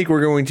 Do you think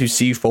we're going to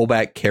see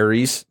fullback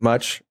carries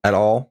much at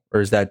all? Or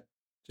is that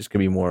just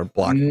going to be more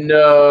blocking?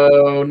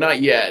 No,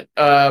 not yet.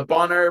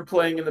 Bonner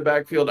playing in the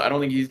backfield, I don't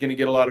think he's going to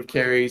get a lot of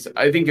carries.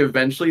 I think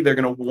eventually they're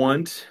going to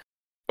want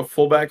a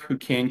fullback who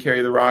can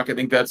carry the rock. I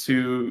think that's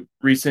who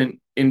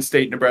recent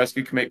in-state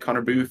Nebraska commit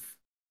Connor Booth,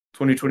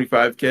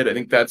 2025 kid. I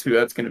think that's who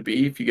that's going to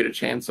be. If you get a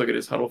chance, look at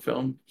his huddle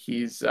film.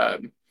 He's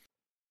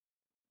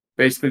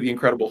basically the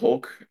Incredible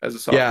Hulk as a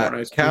sophomore.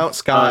 Yeah, count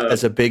Scott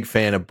as a big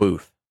fan of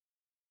Booth.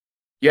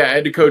 Yeah, I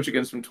had to coach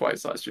against him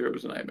twice last year. It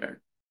was a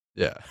nightmare.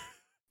 Yeah.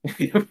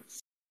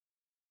 He's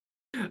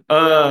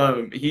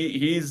going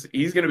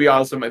to be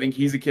awesome. I think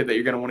he's a kid that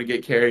you're going to want to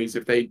get carries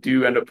if they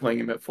do end up playing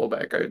him at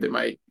fullback. They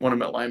might want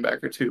him at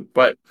linebacker too,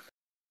 but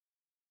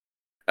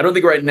I don't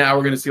think right now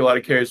we're going to see a lot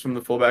of carries from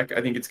the fullback.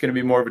 I think it's going to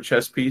be more of a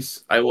chess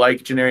piece. I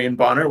like Janarian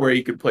Bonner where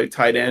he could play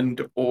tight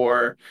end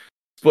or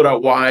split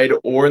out wide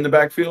or in the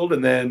backfield,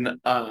 and then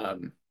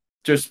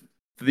just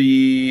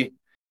the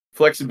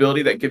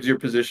flexibility that gives your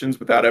positions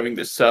without having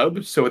to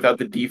sub. So without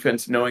the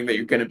defense knowing that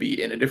you're going to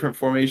be in a different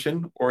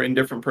formation or in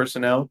different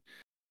personnel.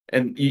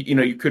 And,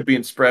 you could be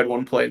in spread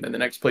one play, and then the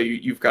next play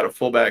you've got a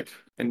fullback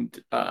and,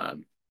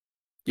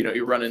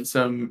 you're running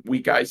some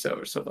weak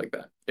ISO or stuff like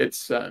that.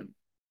 It's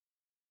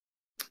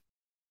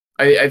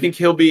I think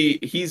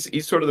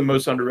he's sort of the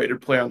most underrated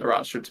player on the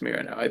roster to me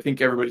right now. I think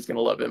everybody's going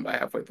to love him by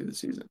halfway through the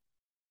season.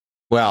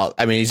 Well,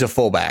 I mean, he's a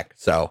fullback,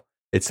 so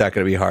it's not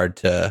going to be hard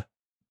to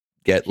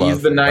get love.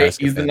 He's the knight.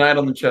 He's the knight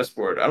on the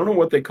chessboard. I don't know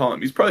what they call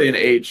him. He's probably an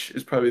H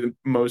is probably the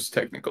most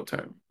technical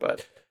term.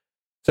 But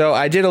so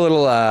I did a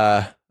little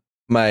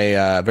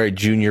my very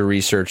junior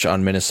research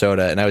on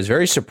Minnesota, and I was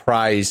very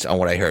surprised on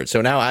what I heard.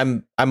 So now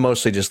I'm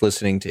mostly just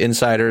listening to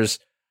insiders.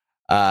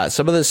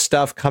 Some of the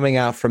stuff coming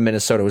out from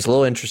Minnesota was a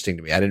little interesting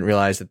to me. I didn't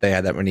realize that they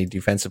had that many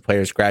defensive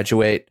players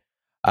graduate.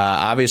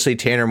 Obviously,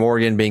 Tanner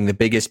Morgan being the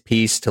biggest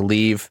piece to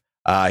leave.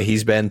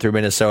 He's been through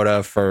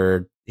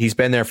Minnesota he's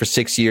been there for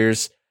 6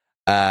 years.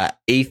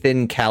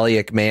 Ethan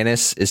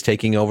Kaliak-Manis is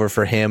taking over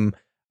for him.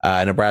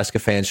 Nebraska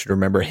fans should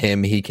remember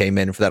him. He came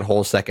in for that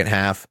whole second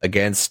half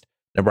against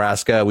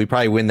Nebraska. We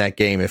probably win that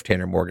game if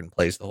Tanner Morgan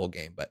plays the whole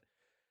game, but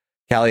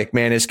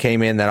Kaliak-Manis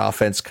came in. That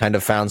offense kind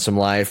of found some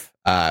life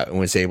and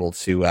was able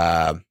to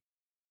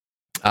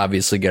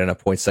obviously get enough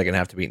points second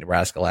half to beat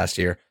Nebraska last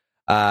year.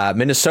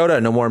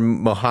 Minnesota, no more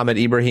Mohamed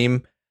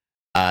Ibrahim.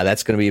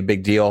 That's going to be a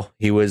big deal.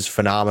 He was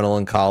phenomenal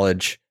in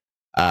college.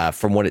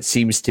 From what it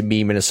seems to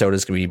me, Minnesota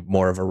is going to be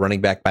more of a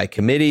running back by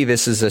committee.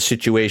 This is a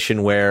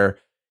situation where,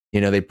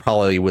 they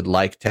probably would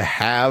like to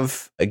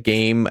have a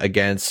game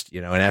against,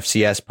 an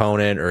FCS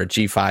opponent or a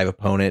G5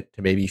 opponent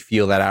to maybe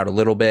feel that out a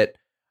little bit.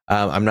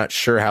 I'm not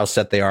sure how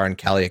set they are in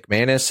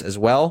Kaliak-Manis as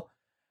well.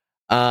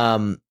 So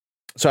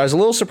I was a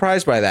little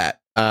surprised by that.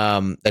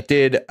 That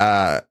did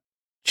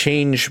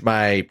change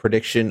my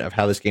prediction of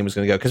how this game was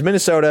going to go, because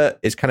Minnesota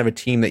is kind of a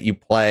team that you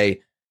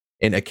play,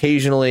 and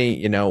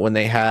occasionally, when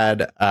they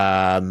had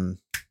the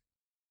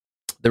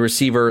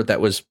receiver that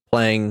was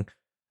playing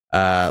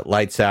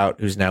lights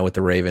out, who's now with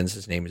the Ravens,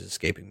 his name is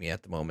escaping me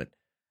at the moment,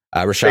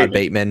 Rashad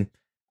Bateman.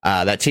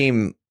 That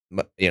team,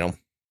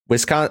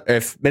 Wisconsin,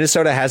 if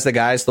Minnesota has the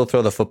guys, they'll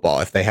throw the football.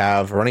 If they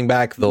have a running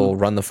back, they'll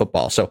run the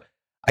football. So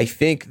I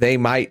think they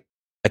might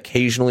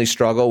occasionally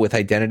struggle with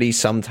identity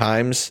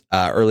sometimes.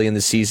 Early in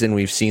the season,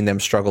 we've seen them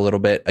struggle a little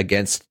bit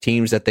against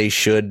teams that they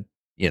should,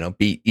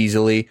 beat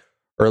easily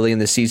early in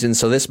the season.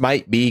 So this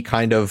might be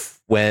kind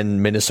of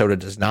when Minnesota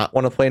does not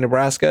want to play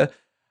Nebraska.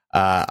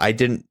 I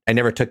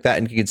never took that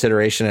into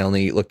consideration. I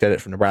only looked at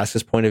it from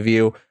Nebraska's point of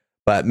view,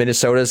 but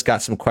Minnesota's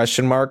got some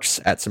question marks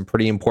at some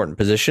pretty important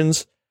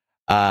positions.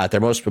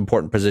 Their most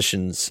important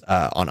positions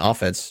on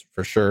offense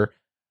for sure.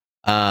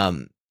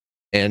 And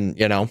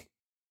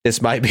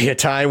this might be a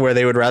time where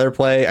they would rather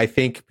play. I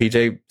think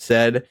PJ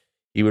said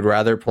he would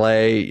rather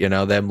play,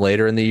 them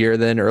later in the year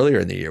than earlier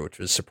in the year, which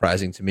was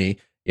surprising to me.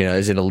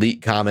 Is an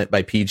elite comment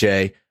by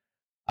PJ.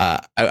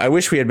 I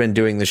wish we had been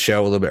doing the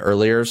show a little bit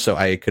earlier, so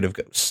I could have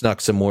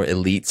snuck some more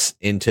elites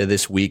into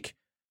this week.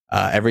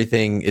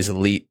 Everything is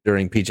elite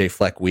during PJ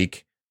Fleck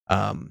week.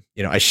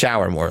 I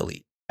shower more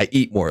elite. I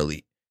eat more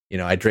elite.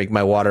 I drink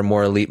my water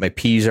more elite. My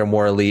peas are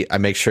more elite. I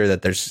make sure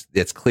that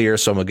it's clear,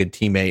 so I'm a good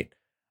teammate.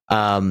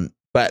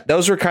 But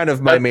those were kind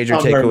of my major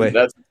takeaway.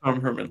 That's a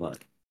Tom Herman line.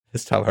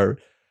 It's Tom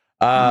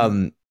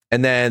Herman.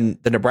 And then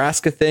the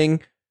Nebraska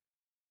thing,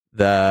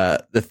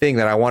 the thing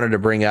that I wanted to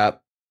bring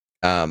up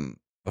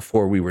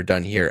before we were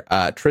done here,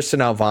 Tristan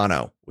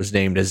Alvano was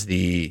named as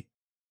the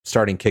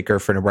starting kicker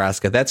for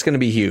Nebraska. That's going to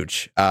be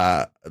huge.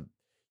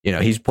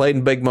 He's played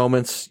in big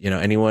moments.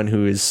 Anyone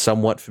who is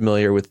somewhat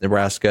familiar with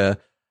Nebraska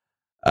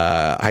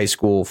high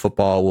school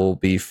football will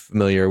be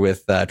familiar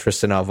with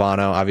Tristan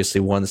Alvano.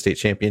 Obviously won the state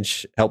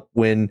championship, helped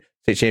win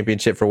state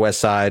championship for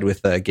Westside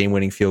with a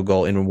game-winning field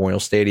goal in Memorial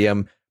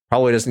Stadium.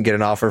 Probably doesn't get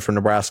an offer from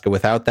Nebraska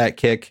without that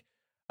kick.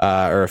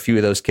 or a few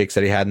of those kicks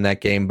that he had in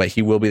that game, but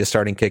he will be the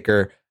starting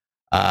kicker.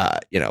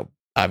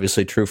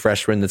 Obviously true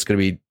freshman. That's going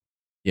to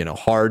be,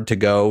 hard to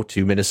go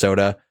to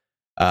Minnesota.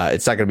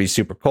 It's not going to be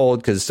super cold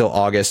because it's still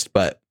August,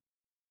 but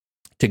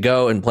to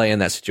go and play in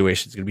that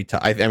situation is going to be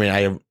tough. I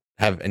don't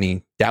have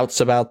any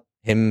doubts about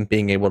him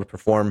being able to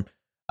perform,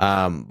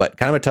 but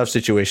kind of a tough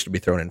situation to be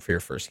thrown in for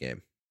your first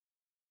game.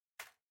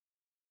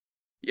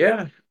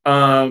 Yeah.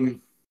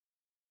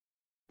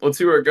 Let's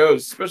see where it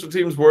goes. Special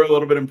teams were a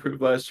little bit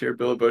improved last year.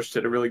 Billy Bush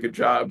did a really good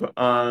job.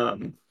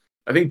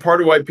 I think part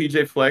of why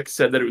PJ Fleck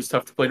said that it was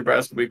tough to play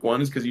Nebraska week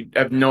 1 is because you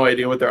have no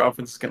idea what their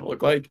offense is going to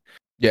look like.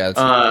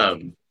 Yeah.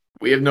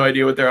 We have no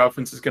idea what their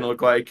offense is going to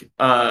look like.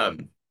 I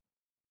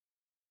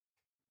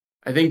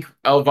think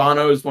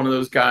Alvano is one of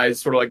those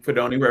guys, sort of like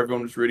Fedoni, where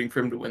everyone was rooting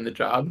for him to win the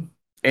job.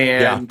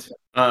 And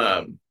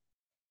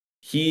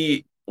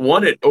he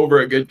won it over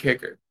a good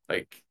kicker.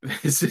 Like,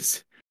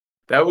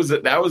 that was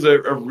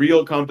a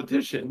real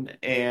competition.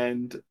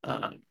 And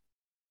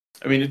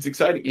it's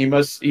exciting. He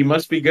must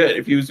be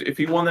good. If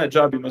he won that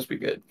job, he must be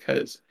good,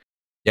 because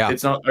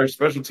it's not, our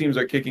special teams,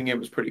 our kicking game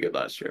was pretty good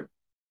last year.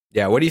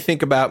 Yeah. What do you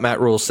think about Matt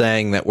Rhule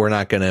saying that we're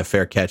not going to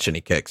fair catch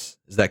any kicks?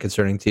 Is that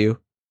concerning to you?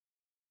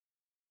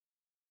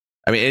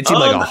 It seemed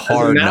like a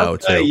hard no,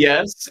 too.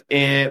 Yes,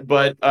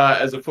 but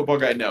as a football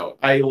guy, no.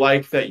 I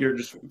like that you're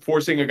just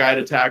forcing a guy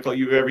to tackle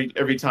you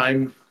every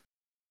time.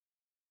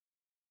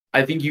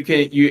 I think you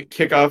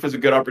kick off is a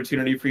good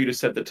opportunity for you to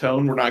set the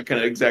tone. We're not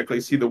going to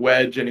exactly see the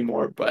wedge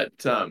anymore, but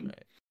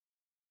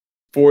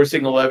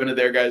forcing 11 of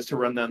their guys to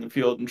run down the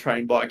field and try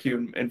and block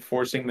you and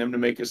forcing them to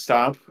make a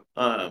stop,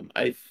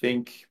 I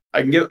think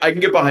I can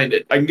get behind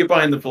it. I can get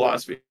behind the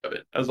philosophy of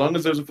it. As long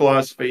as there's a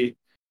philosophy,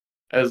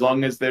 as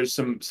long as there's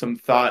some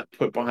thought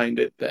put behind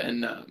it,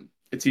 then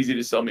it's easy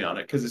to sell me on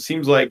it, because it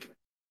seems like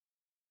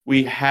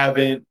we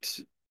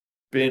haven't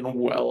been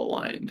well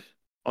aligned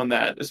on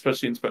that,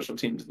 especially in special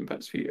teams in the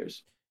past few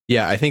years.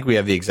 Yeah, I think we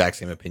have the exact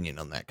same opinion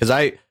on that, because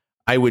I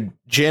would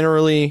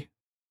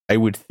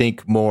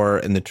think more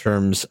in the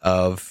terms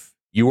of,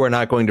 you are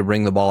not going to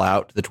bring the ball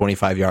out to the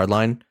 25-yard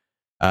line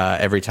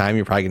every time.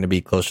 You're probably going to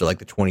be closer to like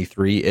the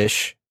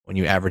 23-ish when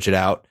you average it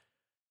out.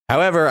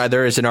 However,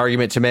 there is an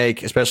argument to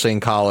make, especially in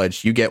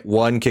college. You get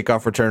one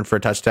kickoff return for a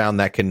touchdown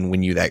that can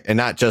win you that, and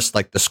not just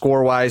like the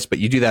score wise, but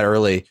you do that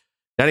early.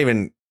 Not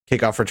even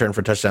kickoff return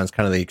for touchdown is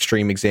kind of the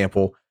extreme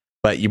example,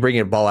 but you bring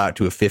a ball out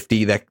to a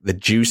 50, that the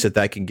juice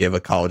that can give a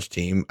college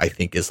team, I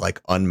think, is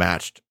like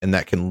unmatched, and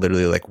that can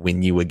literally like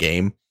win you a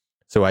game.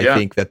 So I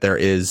think that there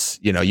is,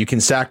 you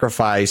can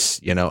sacrifice,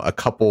 a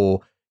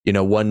couple,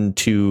 1,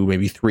 2,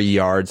 maybe 3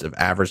 yards of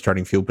average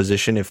starting field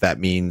position if that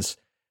means,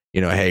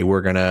 hey,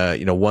 we're going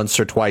to, once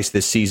or twice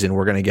this season,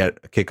 we're going to get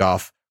a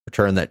kickoff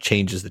return that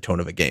changes the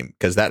tone of a game,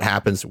 because that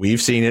happens. We've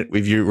seen it.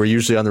 We're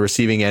usually on the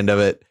receiving end of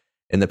it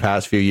in the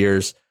past few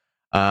years.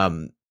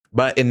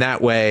 But in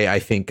that way, I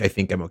think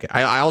I'm okay.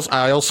 I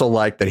also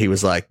like that he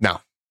was like,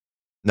 no,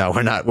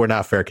 we're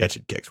not fair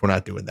catching kicks. We're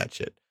not doing that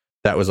shit.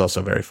 That was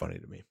also very funny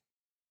to me.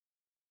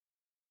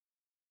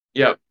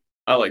 Yep.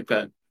 I like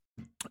that.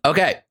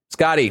 Okay,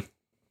 Scotty,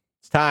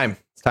 it's time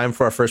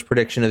for our first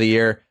prediction of the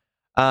year.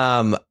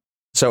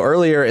 So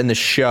earlier in the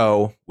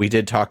show, we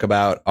did talk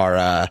about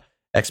our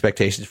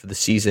expectations for the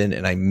season,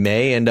 and I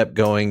may end up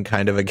going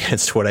kind of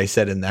against what I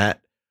said in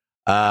that.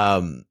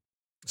 I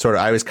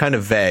was kind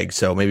of vague,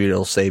 so maybe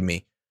it'll save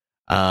me.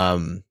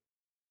 But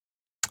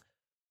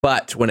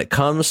when it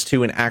comes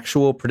to an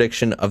actual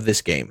prediction of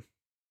this game,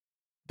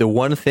 the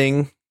one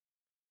thing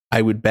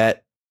I would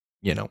bet,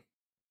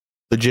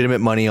 legitimate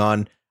money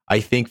on,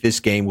 I think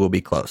this game will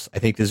be close. I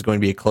think this is going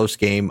to be a close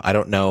game. I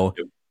don't know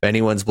if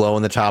anyone's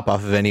blowing the top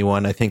off of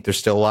anyone. I think there's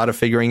still a lot of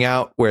figuring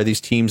out where these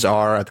teams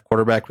are at the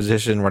quarterback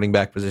position, running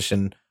back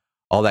position,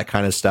 all that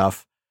kind of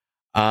stuff.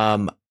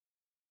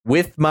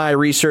 With my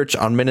research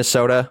on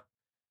Minnesota,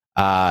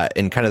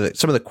 and kind of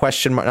some of the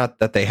question mark, not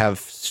that they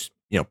have,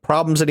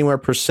 problems anywhere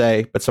per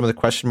se, but some of the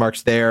question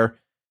marks there,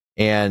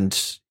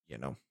 and,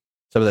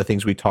 some of the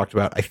things we talked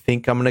about, I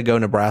think I'm going to go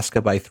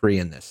Nebraska by 3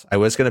 in this. I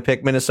was going to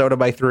pick Minnesota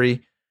by 3,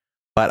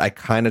 but I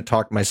kind of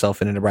talked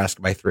myself into Nebraska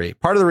by 3.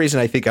 Part of the reason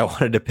I think I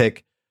wanted to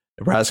pick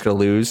Nebraska to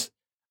lose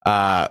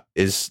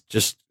is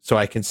just so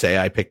I can say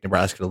I picked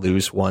Nebraska to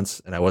lose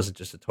once and I wasn't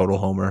just a total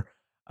homer.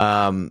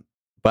 But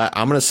I'm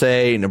going to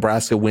say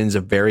Nebraska wins a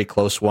very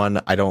close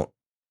one.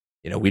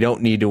 We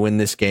don't need to win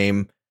this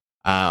game.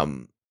 I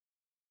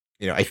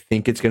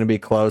think it's going to be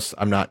close.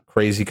 I'm not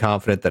crazy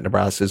confident that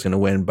Nebraska is going to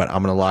win, but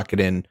I'm going to lock it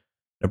in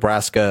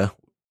Nebraska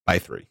by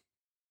 3.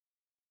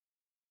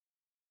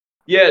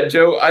 Yeah,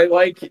 Joe, I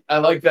like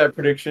that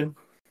prediction.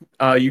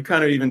 You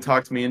kind of even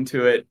talked me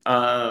into it.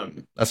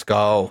 Let's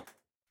go.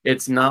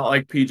 It's not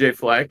like PJ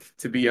Fleck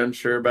to be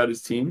unsure about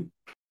his team.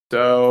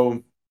 So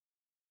I'm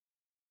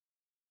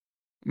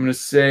going to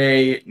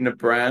say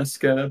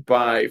Nebraska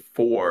by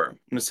 4. I'm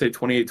going to say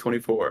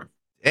 28-24.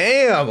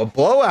 Damn, a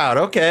blowout.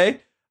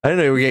 Okay. I didn't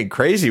know you were getting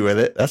crazy with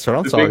it. That's what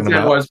I'm talking about. Big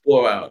Ten West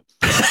blowout.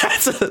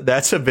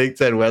 That's a Big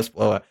Ten West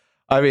blowout.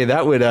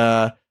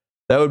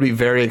 That would be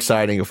very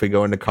exciting if we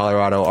go into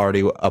Colorado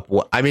already up.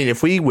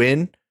 If we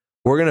win,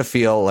 we're gonna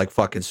feel like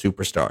fucking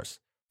superstars.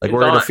 Like It's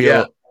we're gonna on, feel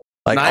yeah.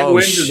 like 9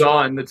 wins is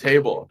on the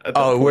table. At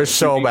that we're point.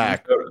 so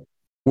back.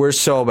 We're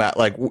so bad.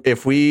 Like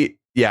if we're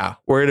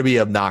gonna be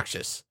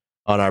obnoxious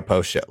on our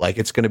post shit. Like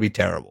it's gonna be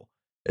terrible.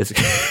 It's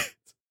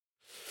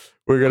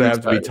we're gonna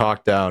have to be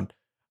talked down.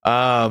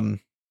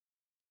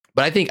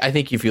 But I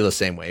think you feel the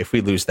same way. If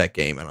we lose that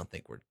game, I don't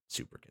think we're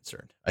super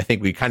concerned. I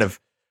think we kind of,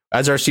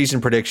 as our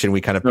season prediction, we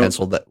kind of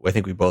penciled that. I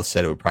think we both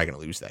said we're probably going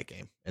to lose that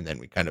game, and then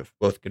we kind of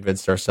both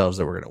convinced ourselves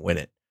that we're going to win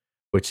it,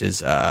 which is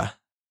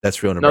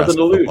that's real Nebraska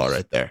football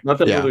right there.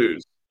 Nothing to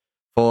lose.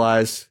 Full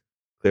eyes,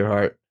 clear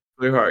heart.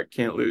 Clear heart,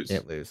 can't lose.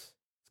 Can't lose.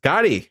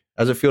 Scotty,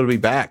 how's it feel to be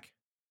back?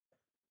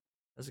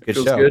 That's a good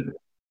show. Good.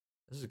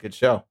 This is a good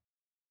show.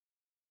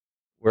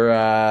 We're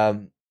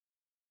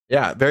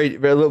very,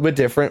 very a little bit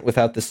different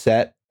without the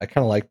set. I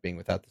kind of like being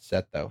without the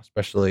set though,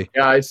 especially.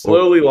 Yeah, I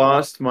slowly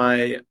lost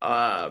my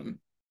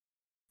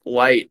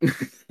light.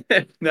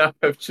 Now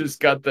I've just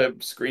got the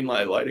screen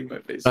light lighting my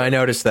face. I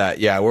noticed that.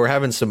 Yeah, we're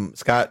having some.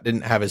 Scott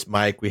didn't have his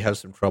mic. We have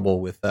some trouble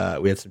with.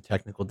 We had some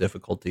technical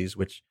difficulties,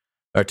 which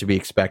are to be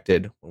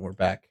expected when we're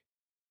back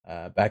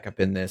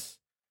up in this.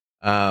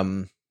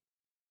 But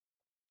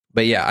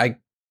yeah,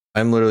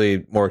 I'm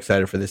literally more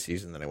excited for this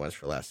season than I was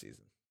for last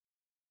season.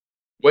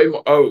 Way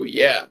more. Oh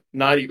yeah,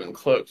 not even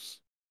close.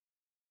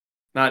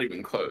 Not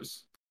even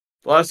close.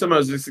 The last time I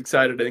was this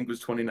excited, I think, was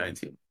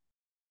 2019.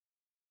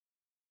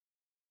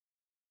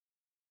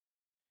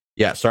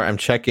 Yeah, sorry, I'm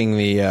checking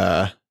the.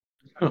 I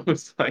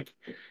was like,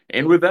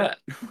 and with that,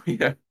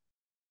 yeah.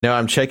 No,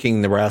 I'm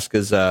checking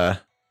Nebraska's. The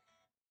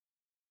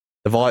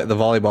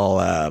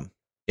volleyball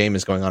game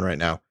is going on right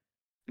now.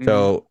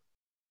 So,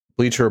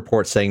 Bleacher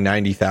Report saying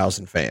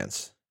 90,000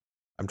 fans.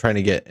 I'm trying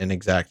to get an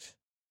exact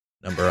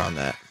number on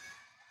that.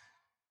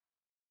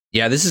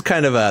 Yeah, this is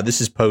kind of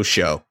this is post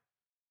show.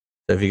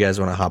 So if you guys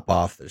want to hop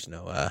off, there's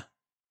no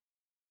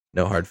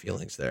hard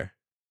feelings there.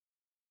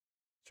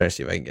 Try to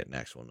see if I can get an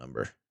actual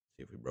number.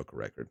 See if we broke a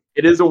record.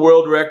 It is a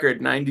world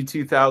record,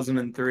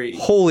 92,003.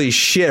 Holy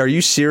shit! Are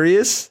you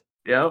serious?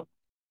 Yep.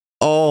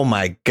 Oh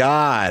my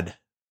god!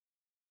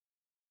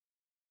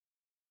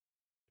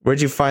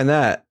 Where'd you find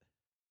that?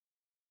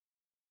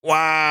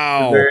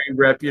 Wow! A very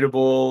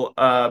reputable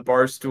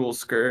barstool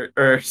skirt.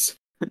 Is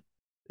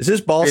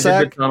this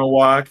Ballsack? Tunnel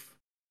walk.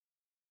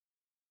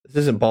 This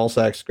isn't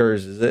Ballsack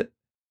Skurs, is it?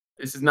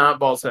 This is not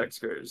Ballsack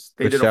Skurs.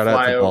 They did a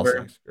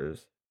flyover.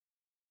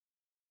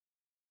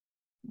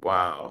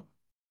 Wow.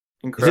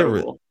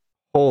 Incredible.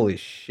 Holy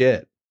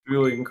shit.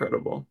 Really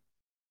incredible.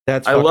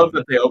 I love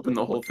that they opened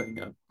the whole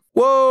thing up.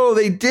 Whoa,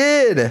 they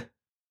did.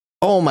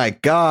 Oh my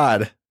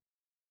god.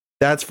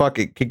 That's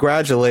fucking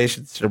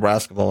congratulations to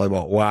Nebraska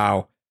volleyball.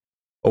 Wow.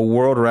 A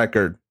world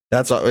record.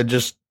 That's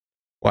just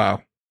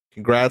wow.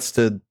 Congrats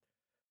to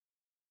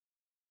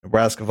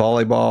Nebraska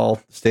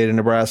volleyball, the state of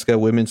Nebraska,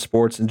 women's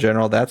sports in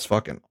general. That's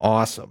fucking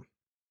awesome.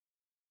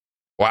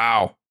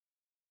 Wow.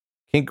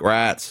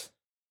 Congrats.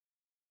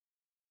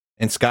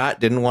 And Scott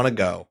didn't want to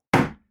go.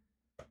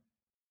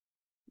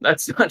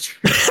 That's not true.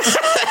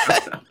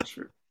 That's not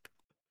true.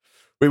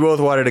 We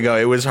both wanted to go.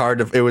 It was hard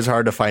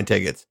to find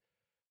tickets.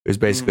 It was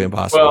basically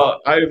impossible.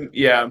 Well,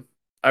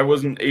 I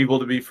wasn't able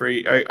to be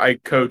free. I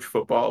coach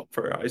football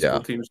for high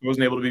school teams. I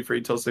wasn't able to be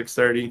free till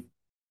 6:30.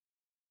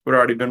 Would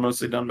already been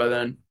mostly done by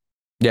then.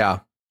 Yeah.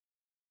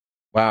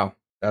 Wow.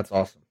 That's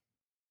awesome.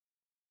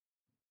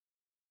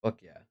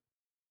 Fuck yeah.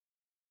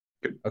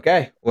 Good.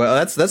 Okay. Well,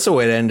 that's the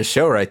way to end the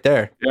show right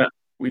there. Yeah.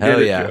 We did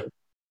it. Yeah.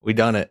 We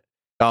done it.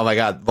 Oh my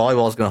God.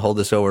 Volleyball is going to hold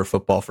this over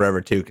football forever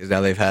too, because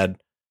now they've had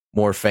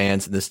more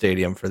fans in the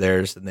stadium for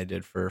theirs than they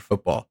did for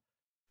football.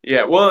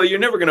 Yeah. Well, you're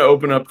never going to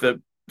open up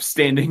the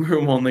standing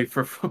room only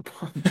for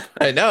football.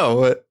 I know.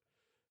 But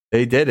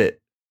they did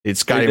it.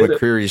 Scotty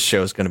McCreery's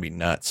show is going to be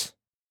nuts.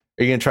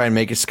 Are you going to try and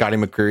make a Scotty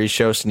McCreery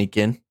show sneak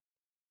in?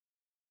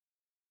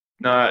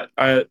 No,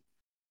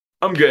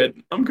 I'm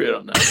good. I'm good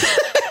on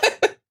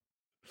that.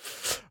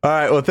 All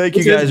right. Well, thank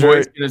you guys. His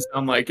voice going to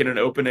sound like in an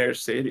open air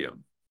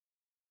stadium.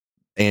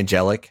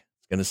 Angelic.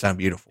 It's going to sound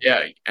beautiful.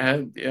 Yeah.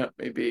 And yeah,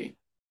 maybe.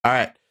 All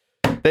right.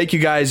 Thank you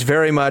guys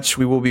very much.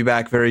 We will be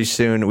back very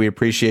soon. We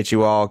appreciate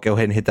you all. Go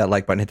ahead and hit that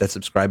like button, hit that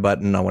subscribe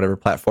button on whatever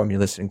platform you're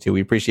listening to. We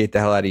appreciate the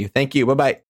hell out of you. Thank you. Bye-bye.